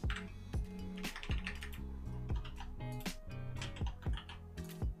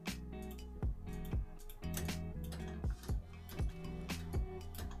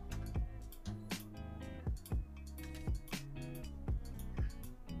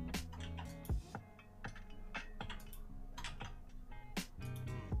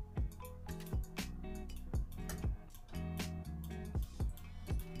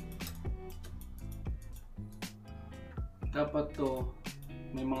 Dapat to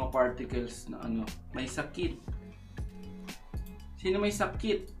may mga particles na ano, may sakit. Sino may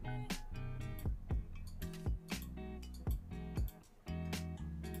sakit?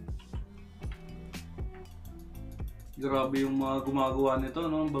 Grabe yung mga gumagawa nito,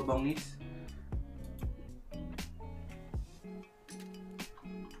 no? Babangis.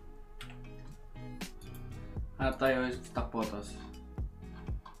 Hanap tayo stock photos.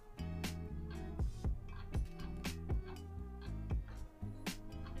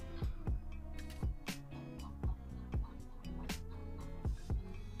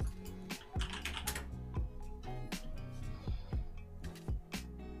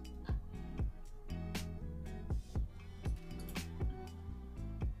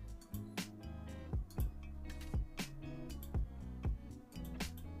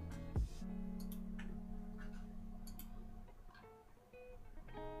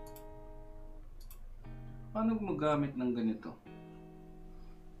 Paano gumagamit ng ganito?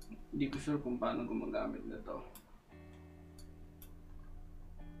 Hindi ko sure kung paano gumagamit nito.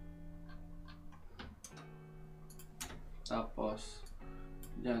 Tapos,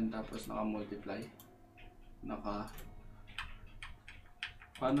 dyan, tapos naka-multiply.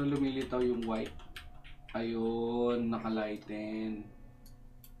 Paano lumilitaw yung white? Ayun, naka-lighten.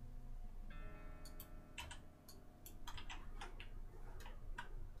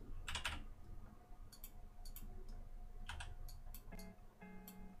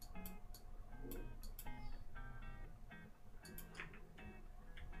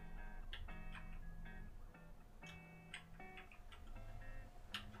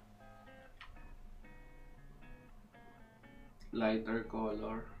 Lighter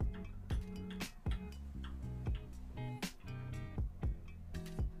color.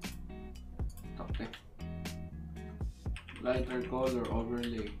 Okay. Lighter color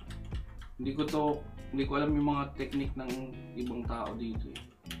overlay. Hindi ko alam yung mga technique ng ibang tao dito eh.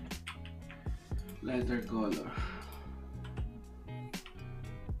 Lighter color.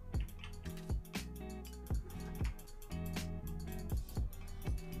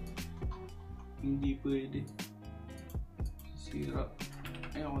 Hindi pwede. Sira.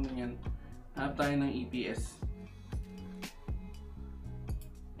 Ayoko na yan. Hanap tayo ng EPS.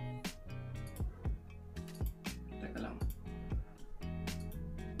 Teka lang.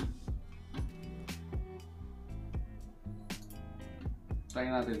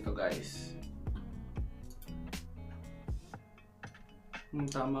 Try natin to guys.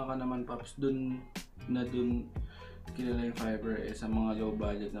 Tama ka naman Paps. Dun kilala yung Fiverr sa mga low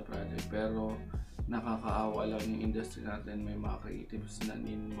budget na project. Pero nakakaawa lang yung industry natin, may mga creatives na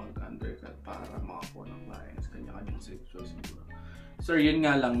mag-undercut para makakuha ng clients, kanya-kanyang choice siguro. So yun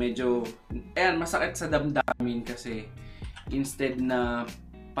nga lang, medyo masakit sa damdamin kasi instead na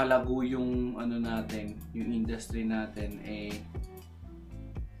palago yung ano natin, yung industry natin,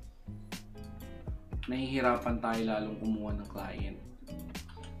 nahihirapan tayo lalong kumuha ng client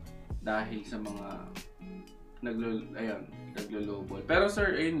dahil sa mga Naglo-lowball. Pero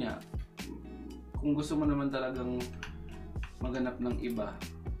sir, ayun nga, kung gusto mo naman talagang maghanap ng iba,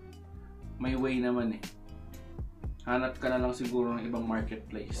 may way naman eh. Hanap ka na lang siguro ng ibang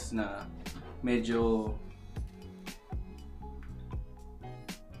marketplace na medyo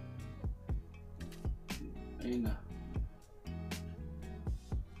ayun na.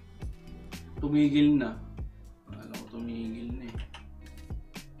 Tumigil na. Alam ko tumigil na eh.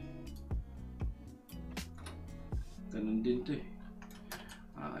 Ganun din to eh.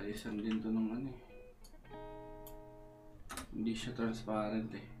 Aalisan din to ng ano eh. Hindi siya transparent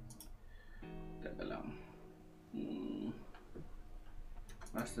eh. Teka lang.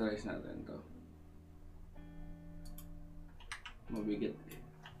 Rasterize natin to. Mabigat eh.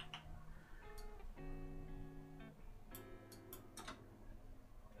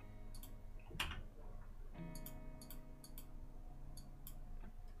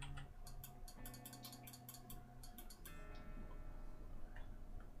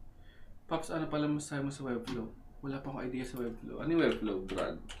 Pops, ano pala masasabi mo sa Webflow? Wala pa akong idea sa Webflow. Ano yung Webflow,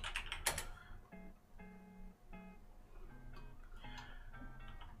 Brad?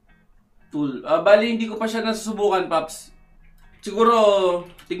 Tool. Bali, hindi ko pa siya nasusubukan, Pops. Siguro,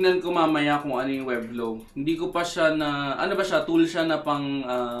 tignan ko mamaya kung ano yung Webflow. Hindi ko pa siya na... Ano ba siya? Tool siya na pang...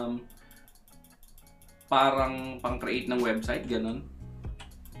 parang pang-create ng website, ganun.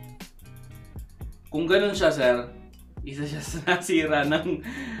 Kung ganun siya, sir, isa siya sa nasira ng...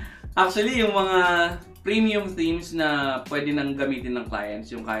 Actually, yung mga premium themes na pwede nang gamitin ng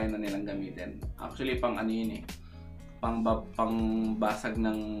clients, yung kaya na nilang gamitin. Actually, pang ano yun eh. Pang basag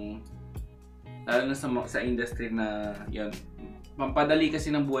ng... Lalo na sa industry na yun. Pampadali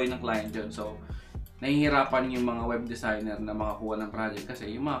kasi ng buhay ng client yun. So, nahihirapan yung mga web designer na makakuha ng project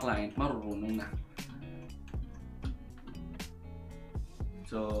kasi yung mga client marunong na.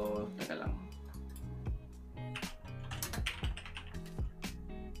 So, teka lang.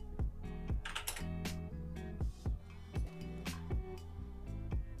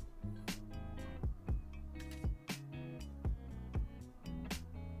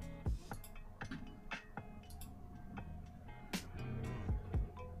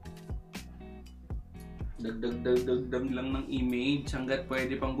 Dagdag lang ng image. Hanggat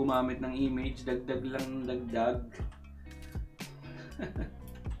pwede pang gumamit ng image, dagdag lang ng dagdag.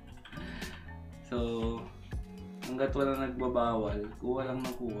 So, hanggat wala nagbabawal, kuha lang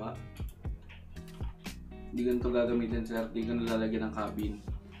ng kuha. Hindi ganito gagamitin sir, hindi ganito lalagyan ng cabin.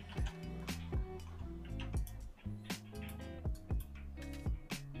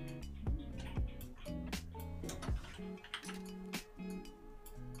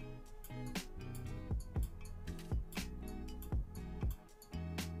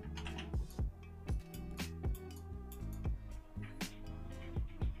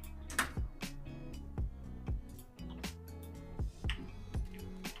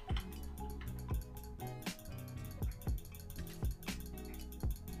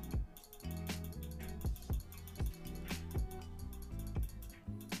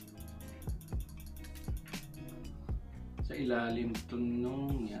 Sa ilalim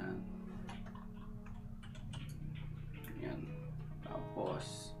tunong yan. Yan.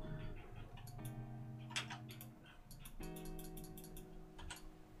 Tapos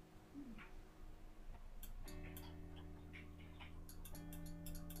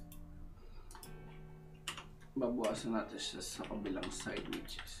babawasan natin siya sa kabilang side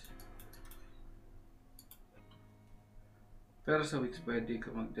which. Pero sa Wix pwede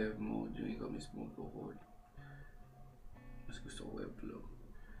ka mag-dev mode yung ikaw mismo mag-code. Mas gusto ko Webflow.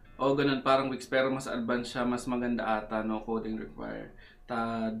 O ganun, parang Wix pero mas advanced siya, mas maganda ata, no coding required.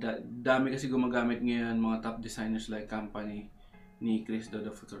 Dami kasi gumagamit ngayon mga top designers like company ni Chris the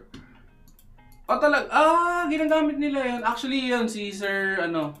Future. O ginagamit nila yun. Actually yun, si Sir,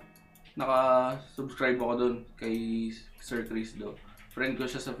 naka-subscribe ako dun kay Sir Chris do. Friend ko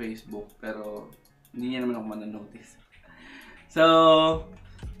siya sa Facebook, pero hindi niya naman ako mananotice. So,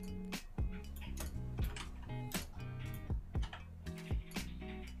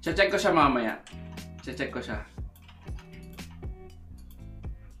 check ko siya mamaya. Check ko siya.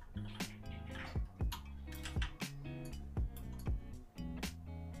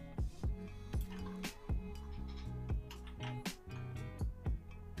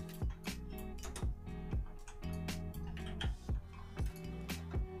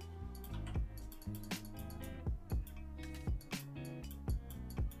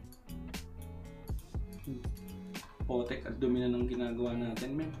 Potek at dumi na ng ginagawa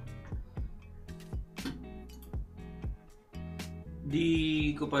natin, men.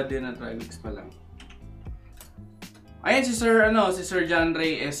 Di ko pa din na-try Wix pa lang. Ayan si Sir John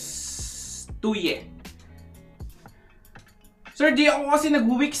Ray S. Tuye. Sir, di ako kasi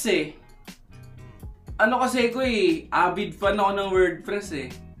nag-Wix eh. Ano kasi ko eh, avid fan ako ng WordPress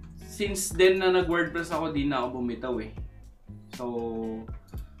eh. Since then na nag-WordPress ako, di na ako bumitaw eh. So,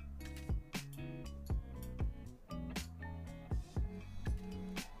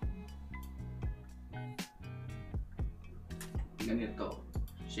 ganito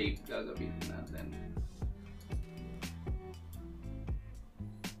shape gagamitin natin.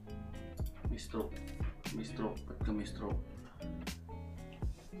 May stroke. May stroke. Ba't ka may stroke?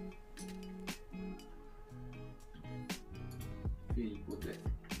 Feel puti.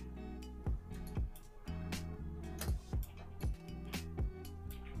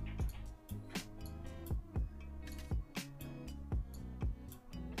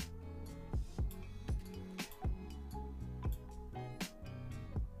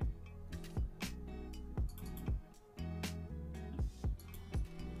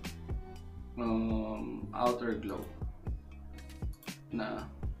 Outer glow na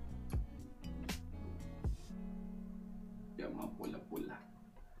yung mga pula-pula.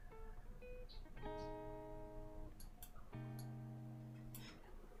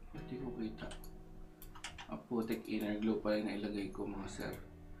 Hindi ko kita. Putik inner glow pa yung nailagay ko mga sir.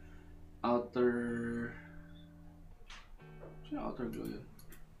 Outer... Sino outer glow yun?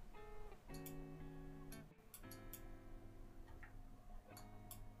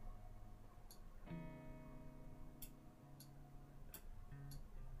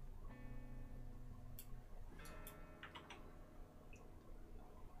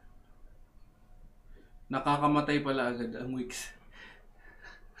 Nakakamatay pala agad ang Wix.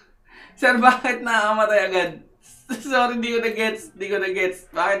 Sir, bakit nakakamatay agad? Sorry, di ko na-gets. Di ko na-gets.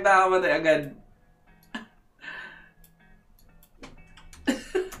 Bakit nakakamatay agad?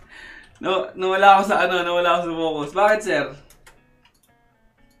 Nawala ako sa nawala ako sa focus. Bakit, sir?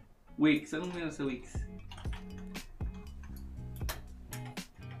 Wix. Anong meron sa Wix?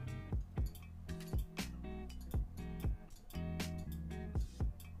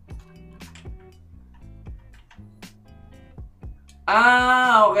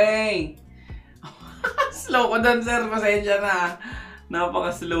 Okay. Slow ko doon, sir. Pasensya na.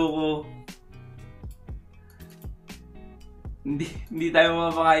 Napaka-slow ko. Hindi tayo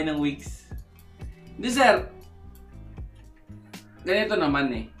mapakain ng Wix. Hindi, sir. Ganito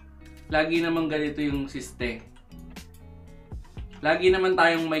naman eh. Lagi naman ganito yung system. Lagi naman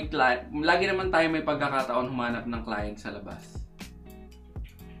tayong may pagkakataon humanap ng client sa labas.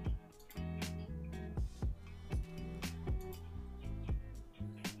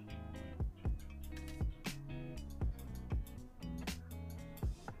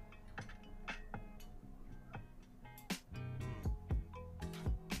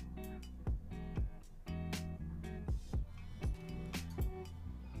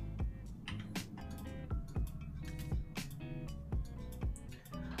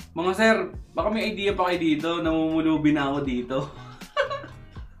 Mga sir, baka may idea pa kayo dito, namumulubi na ako dito.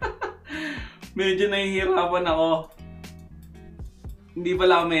 Medyo nahihirapan ako. Hindi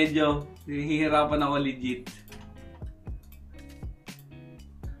pala ako medyo, nahihirapan ako legit.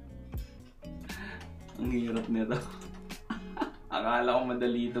 Ang hirap nito. Akala ko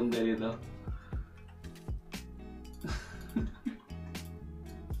madali itong ganito.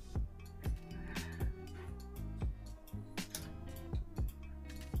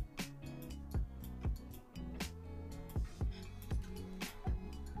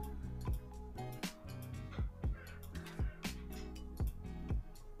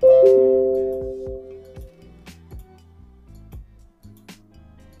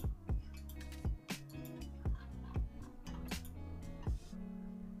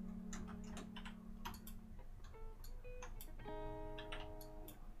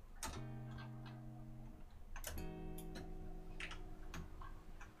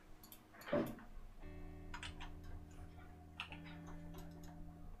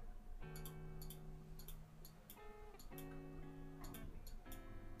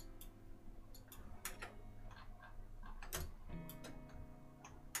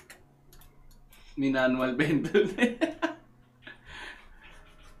 Minanual pencil.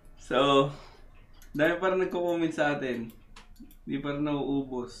 So, dahil parang nagko-comment sa atin. Hindi parang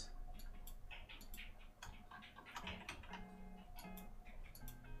nauubos.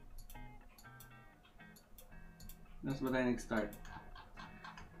 Nas ba tayo nag-start?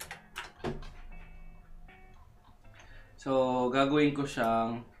 So, gagawin ko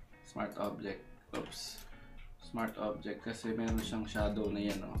siyang smart object. Oops. Smart object kasi meron siyang shadow na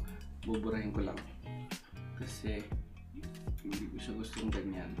yan, oh. Buburahin ko lang kasi hindi ko siya gustong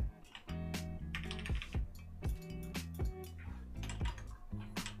ganyan.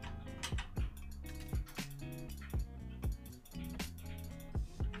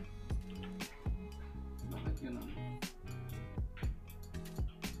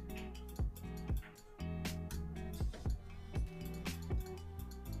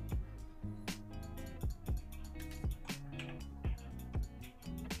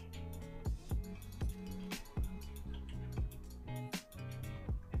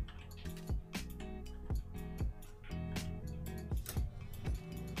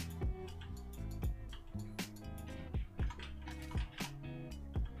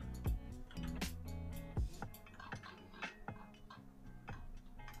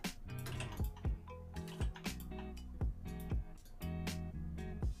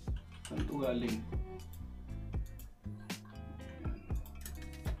 Saan to galing?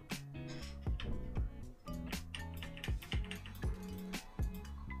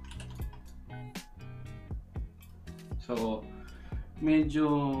 So, medyo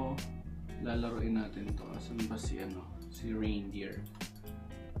lalaroin natin to. Asan ba si Reindeer?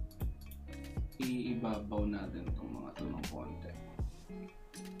 Iibabaw natin itong mga to ng konti.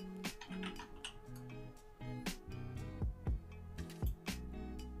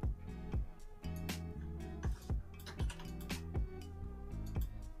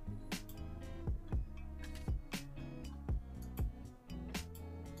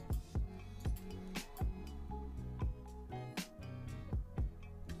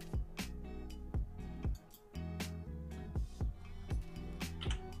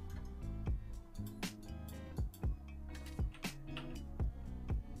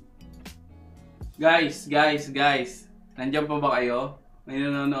 Guys. Nandiyan pa ba kayo? May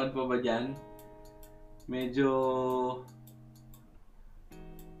nanonood pa ba dyan? Medyo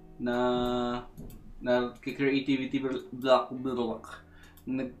naka-creativity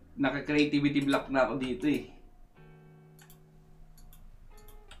block na ako dito eh.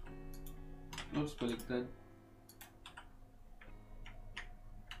 Oops, baliktad.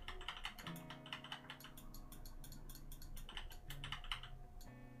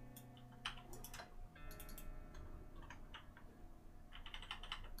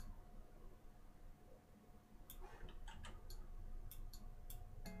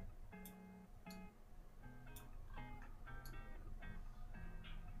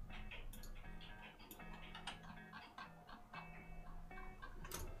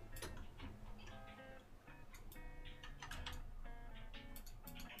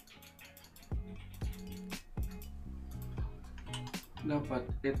 Dapat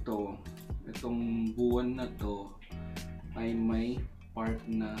itong buwan na to ay may part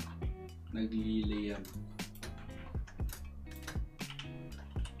na nagliliyab.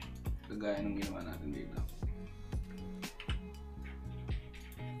 Kagaya ng ginawa natin dito.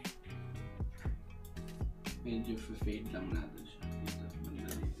 Medyo fade lang natin siya dito.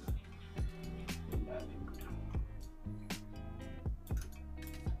 Banda dito. Ilalim niya.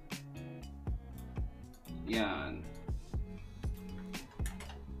 Yan.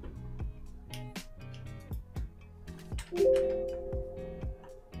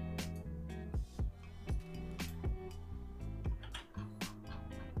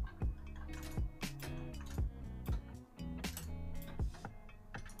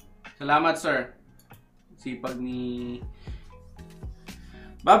 Salamat, sir. Sipag ni...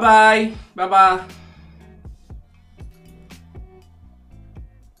 Bye-bye! Bye-bye!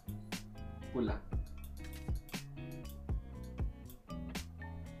 Pula.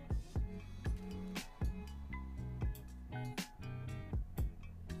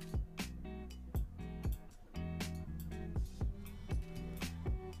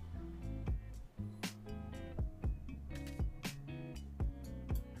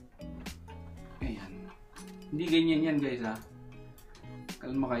 Hindi ganyan yan guys ha.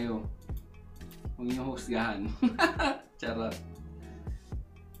 Kalma kayo. Huwag niyo husgahan. Charot.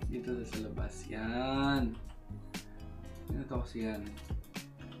 Dito sa labas. Yan. Ano to kasi yan?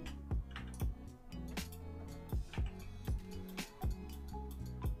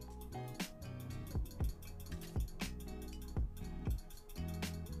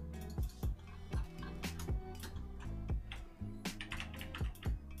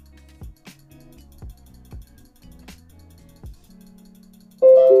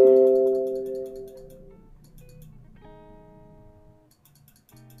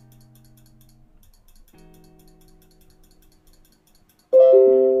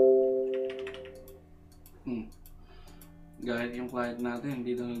 Kahit yung client natin,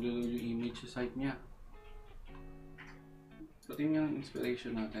 hindi na naglo-load yung image sa site niya. Pati yung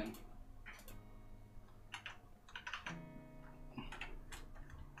inspiration natin.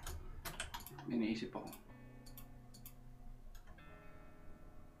 May naisip ako.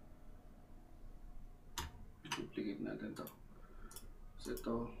 Duplicate natin to. So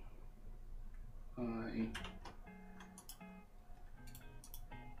ito ay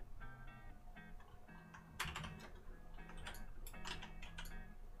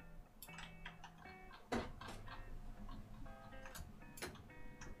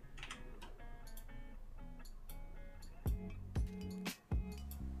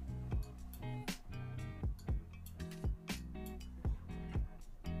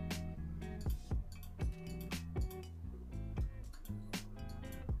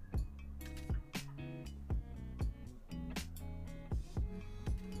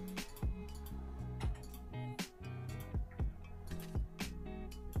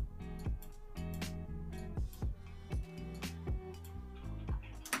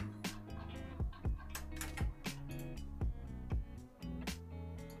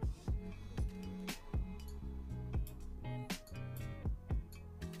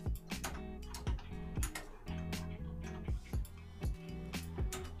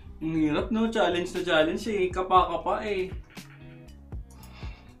Ang hirap no, challenge na challenge eh, kapa-kapa eh.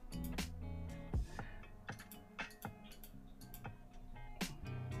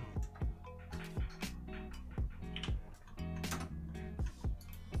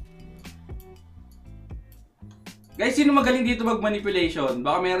 Guys, sino magaling dito mag-manipulation?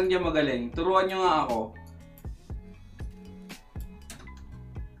 Baka meron dyan magaling. Turuan nyo nga ako.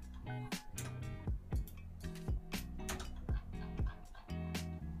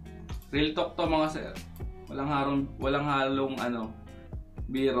 Real talk to mga sir. Walang halong ano,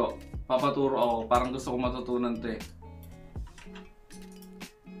 biro. Papaturo ako. Parang gusto ko matutunan to eh.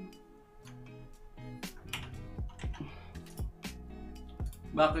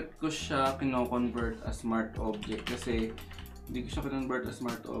 Bakit ko siya kino-convert as smart object? Kasi hindi ko siya kino-convert as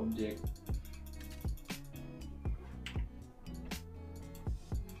smart object.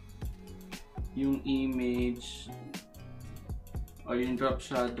 Yung image o yung drop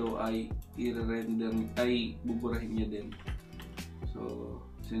shadow ay i-render ay buburahin niya din. So,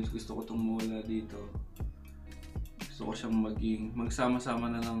 since gusto ko itong mula dito, gusto ko siyang magsama-sama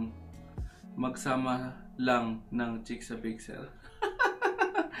lang ng chick sa pixel.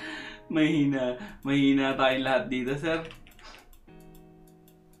 mahina tayong lahat dito, sir.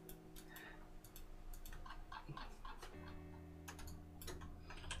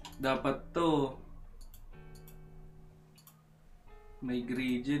 Dapat to may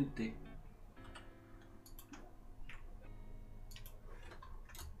gradient eh.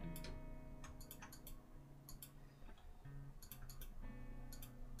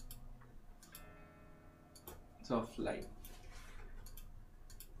 Soft light.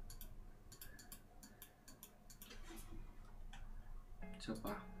 Isa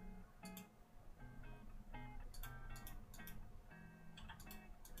pa.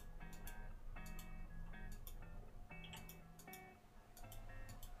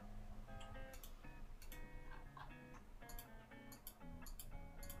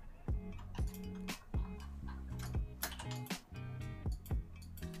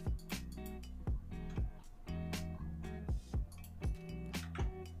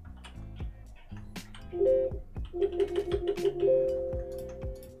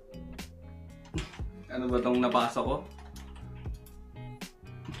 Ano ba tong napasa ko?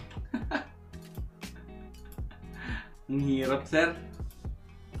 Ang hirap, sir.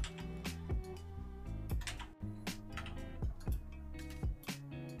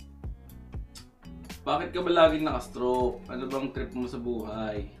 Bakit ka ba laging naka-stroke? Ano bang trip mo sa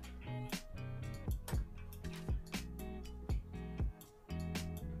buhay?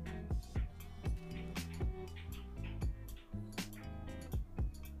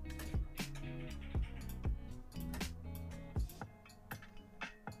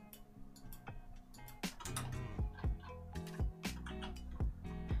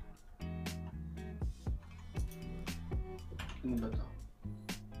 Ano ba to?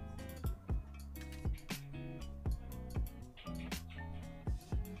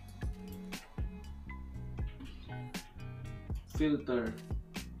 Filter,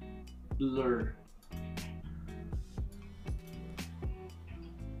 blur.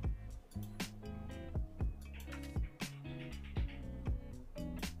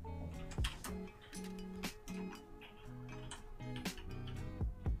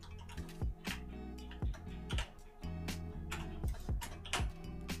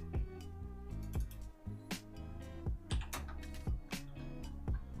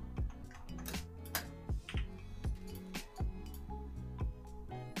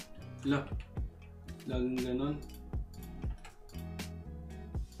 Laging ganon.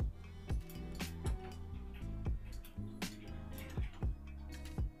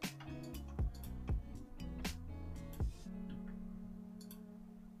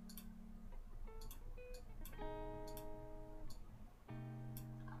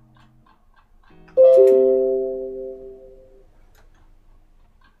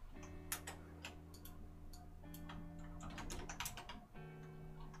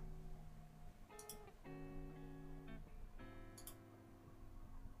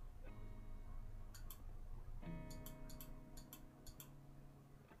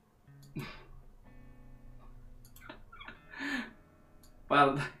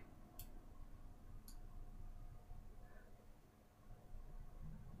 Para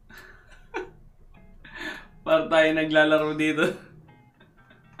tayo naglalaro dito.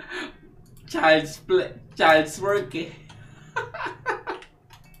 Child's work eh.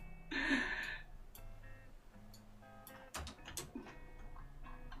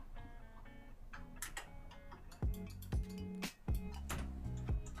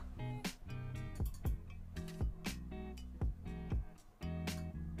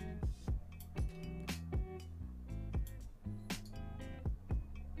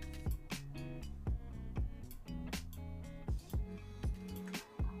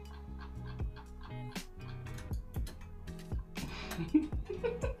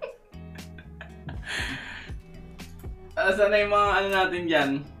 Asan na yung mga ano natin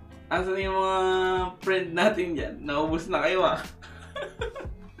dyan? Asan na yung mga friend natin dyan? Naubos na kayo ah.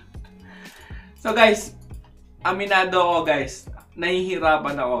 So guys, aminado ako guys.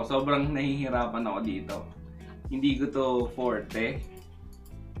 Nahihirapan ako. Sobrang nahihirapan ako dito. Hindi ko to forte.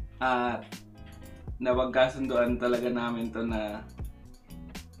 At napagkasunduan talaga namin to na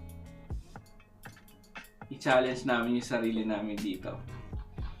i-challenge namin yung sarili namin dito.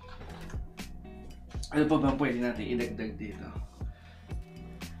 Ano pa ba pwede natin idagdag dito?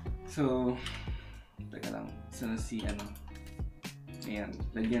 So, teka lang. Sana si ano. Ayan,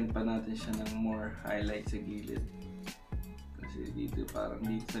 lagyan pa natin siya ng more highlight sa gilid. Kasi dito parang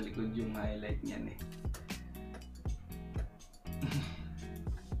dito sa likod yung highlight niyan eh.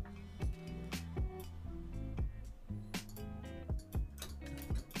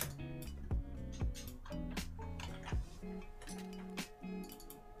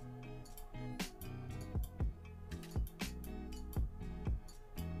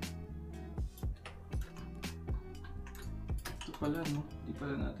 Ito pala no, di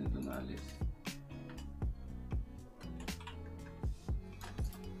pala natin ito naalis.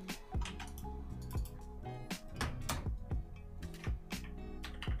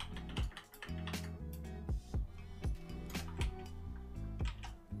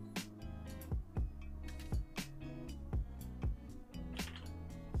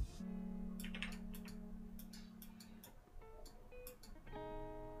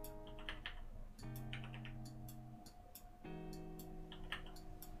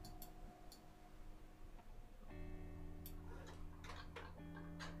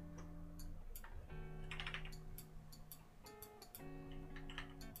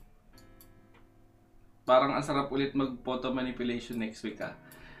 Parang ang sarap ulit mag photo manipulation next week ah.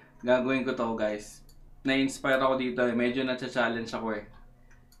 Gagawin ko to guys. Na-inspire ako dito eh. Medyo na-challenge ako eh.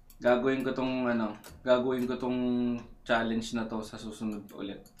 Gagawin ko tong challenge na to sa susunod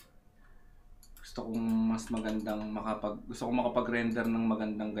ulit. Gusto kong mas magandang gusto kong makapag-render ng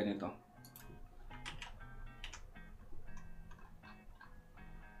magandang ganito.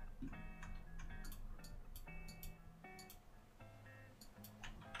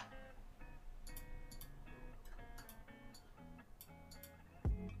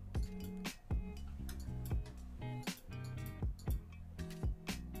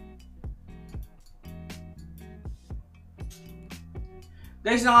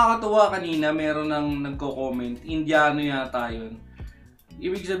 Guys, nakakatuwa kanina, meron nang nagko-comment, Indiano yata yun.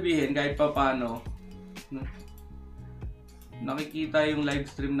 Ibig sabihin, kahit pa paano, nakikita yung live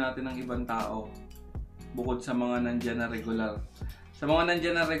stream natin ng ibang tao. Bukod sa mga nandyan na regular. Sa mga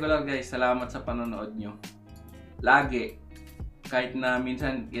nandyan na regular guys, salamat sa panonood nyo. Lagi. Kahit na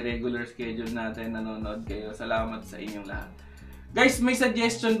minsan irregular schedule natin, nanonood kayo. Salamat sa inyong lahat. Guys, may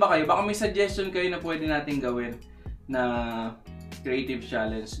suggestion ba kayo? Baka may suggestion kayo na pwede natin gawin na creative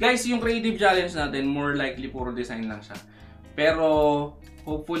challenge. Guys, yung creative challenge natin, more likely puro design lang siya. Pero,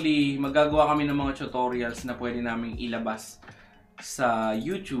 hopefully, magagawa kami ng mga tutorials na pwede naming ilabas sa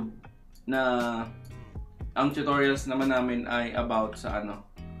YouTube na ang tutorials naman namin ay about sa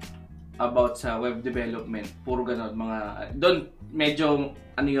web development. Puro ganun, doon medyo,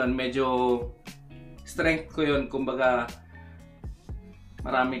 medyo strength ko yun. Kumbaga,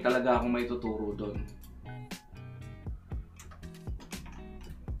 marami talaga akong may tuturo doon.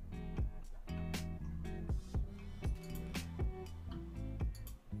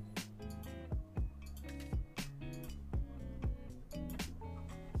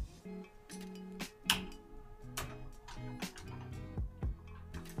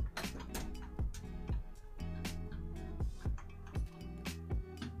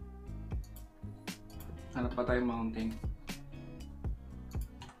 Hanap pa tayong mountain.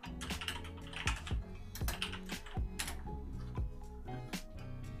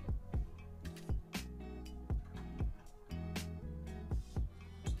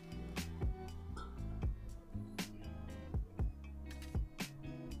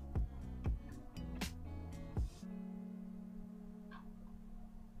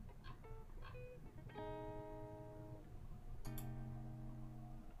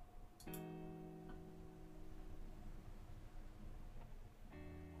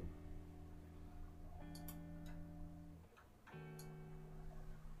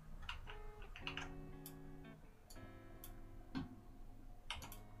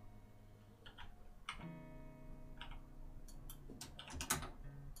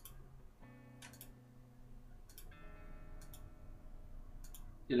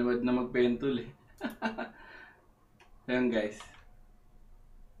 Tinamad na mag-pentol eh. Ayan guys.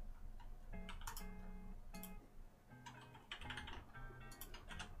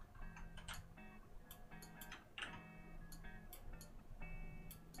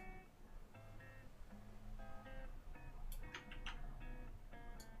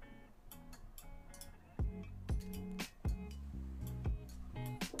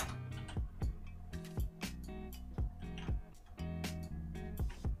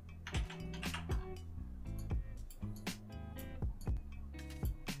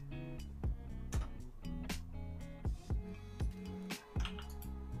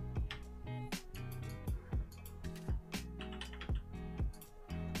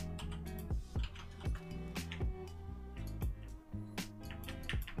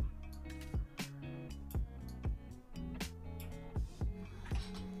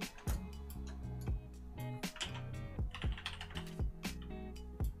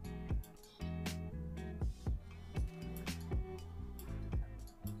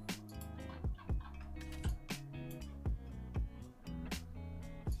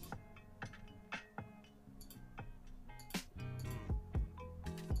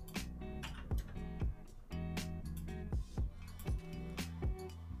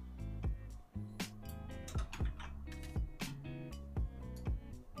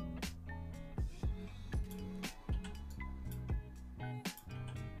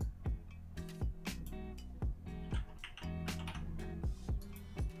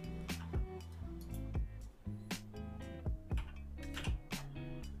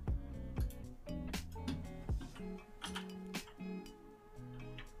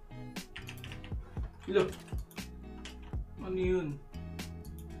 Ilo. Ano yun?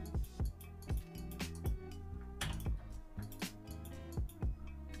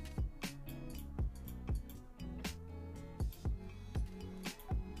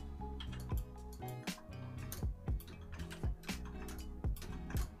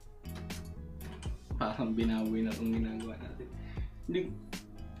 Parang binaboy na itong ginagawa natin.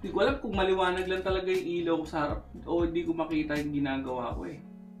 Hindi ko alam kung maliwanag lang talaga yung ilaw ko sa harap o hindi ko makita yung ginagawa ko eh.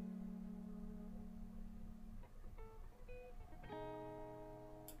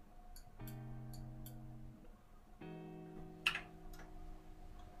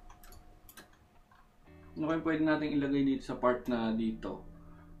 Ano kaya pwede natin ilagay dito sa part na dito?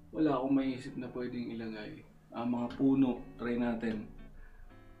 Wala akong maiisip na pwedeng ilagay. Mga puno, try natin.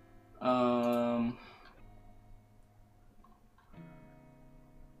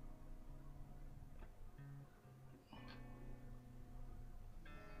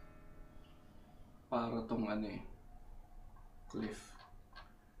 Para tong ano eh, cliff.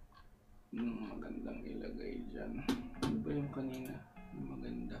 Magandang ilagay dyan. Ano ba yung kanina? Yung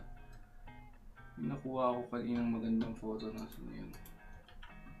maganda. Nakuha ko kaninang magandang photo na yun.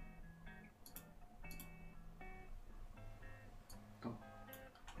 Ito.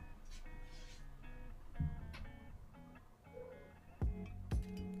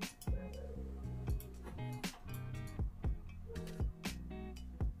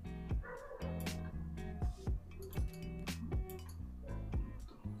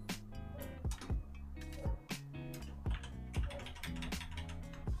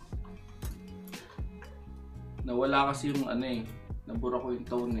 Nawala kasi yung ano eh, nabura ko yung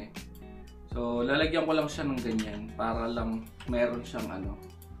tone eh. So lalagyan ko lang siya ng ganyan para lang meron siyang ano,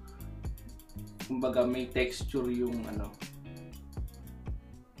 kumbaga may texture yung ano.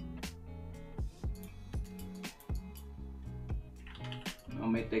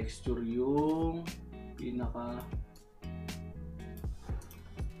 May texture yung pinaka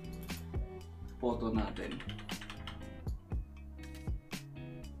photo natin.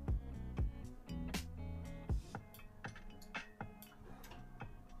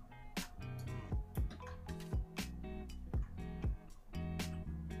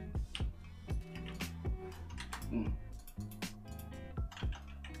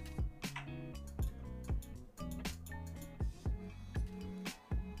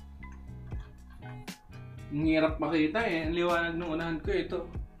 Ang hirap makita eh. Ang liwanag ng unahan ko ito.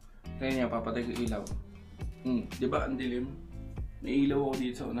 Kaya niya, papatay ko ilaw. Di ba ang dilim? May ilaw ako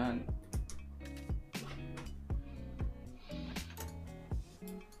dito sa unahan.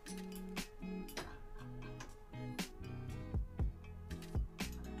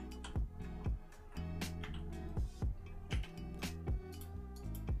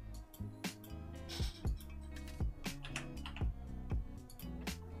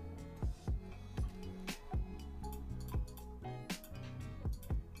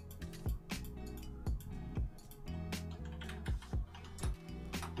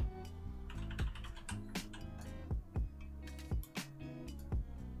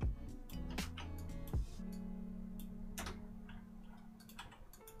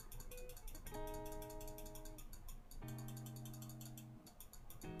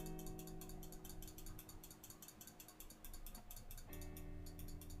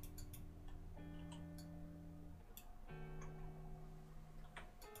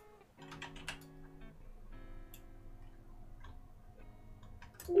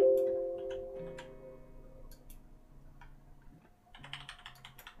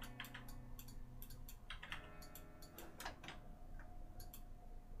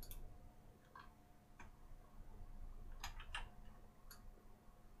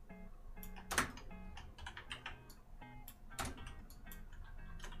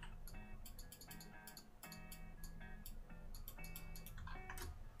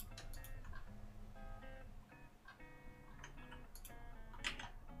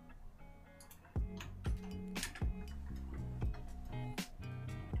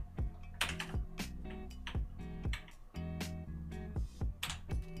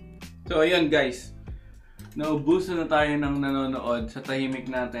 So ayun guys, naubusan na tayo ng nanonood sa tahimik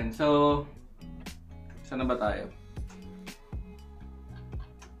natin. So, saan na ba tayo?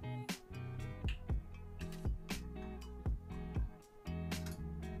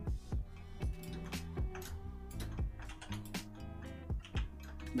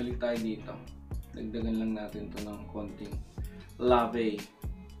 Balik tayo dito. Dagdagan lang natin to ng konting lave.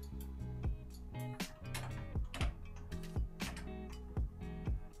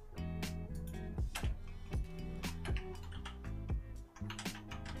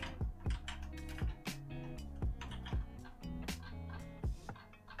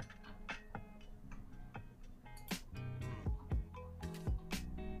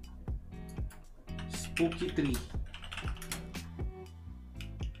 Cookie tree.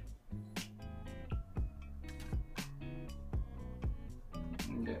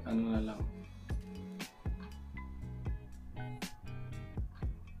 Hindi, ano na lang.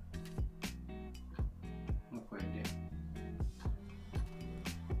 Pwede.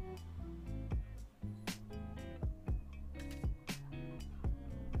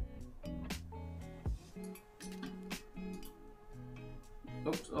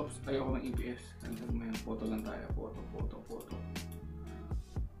 Oops, ayoko ng EPS. May photo lang tayo. Photo.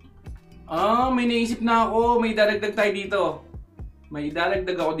 May naisip na ako. May dadagdag tayo dito. May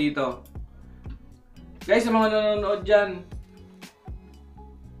dadagdag ako dito. Guys, sa mga nanonood dyan,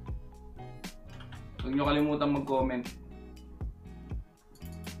 huwag nyo kalimutan mag-comment.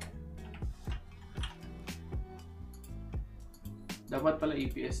 Dapat pala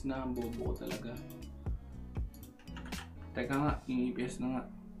EPS na. Ang bobo ko talaga. Teka nga, yung EPS na nga.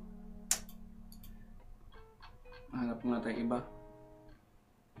 Hanap nga tayo iba.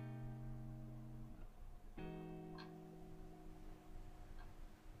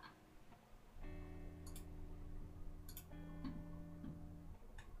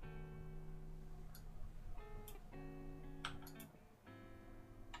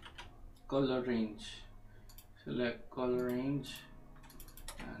 Color range. Select color range.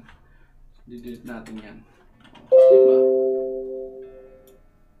 Yan. Delete natin yan. Diba?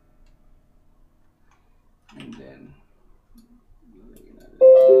 And then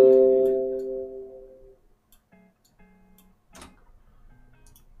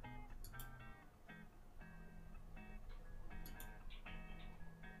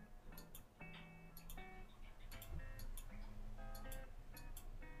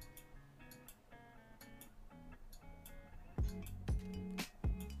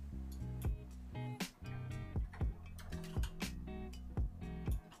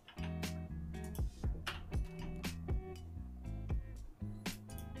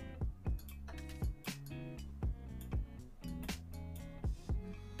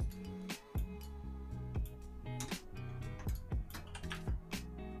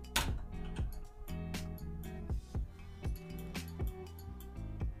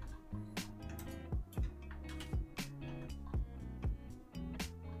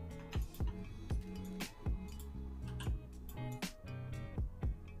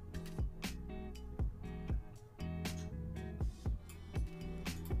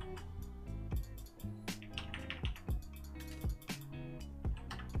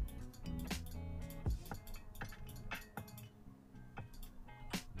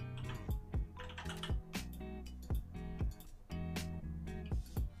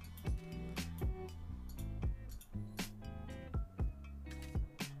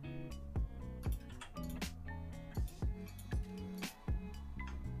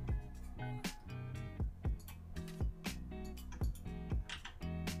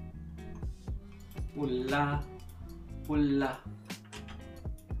pula.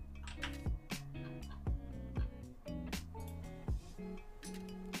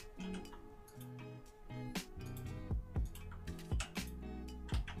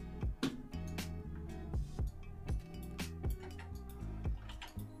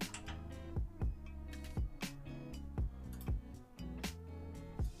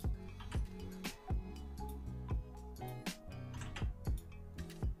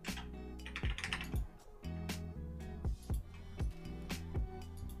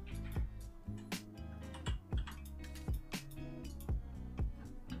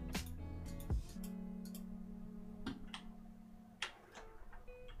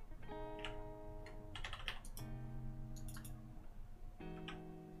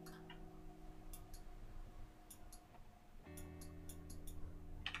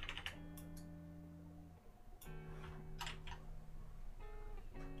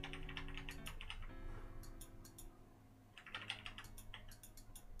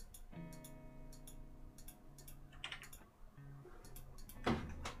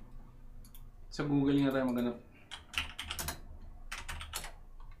 Sa Google nga tayo maghanap.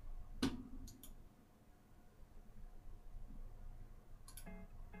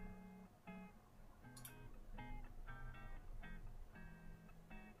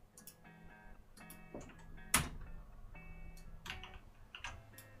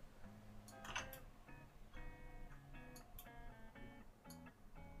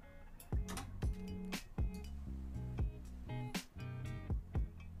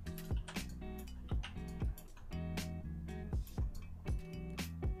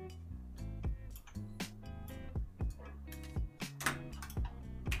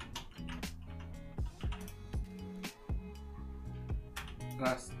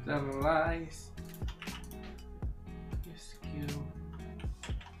 Rasterize. you.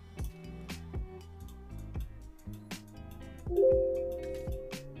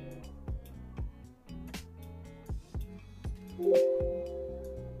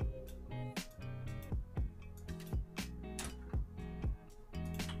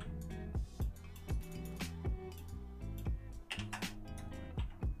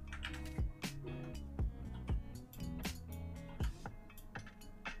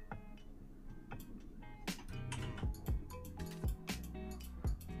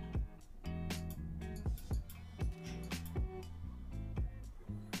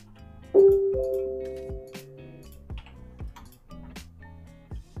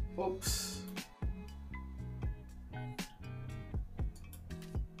 Oops.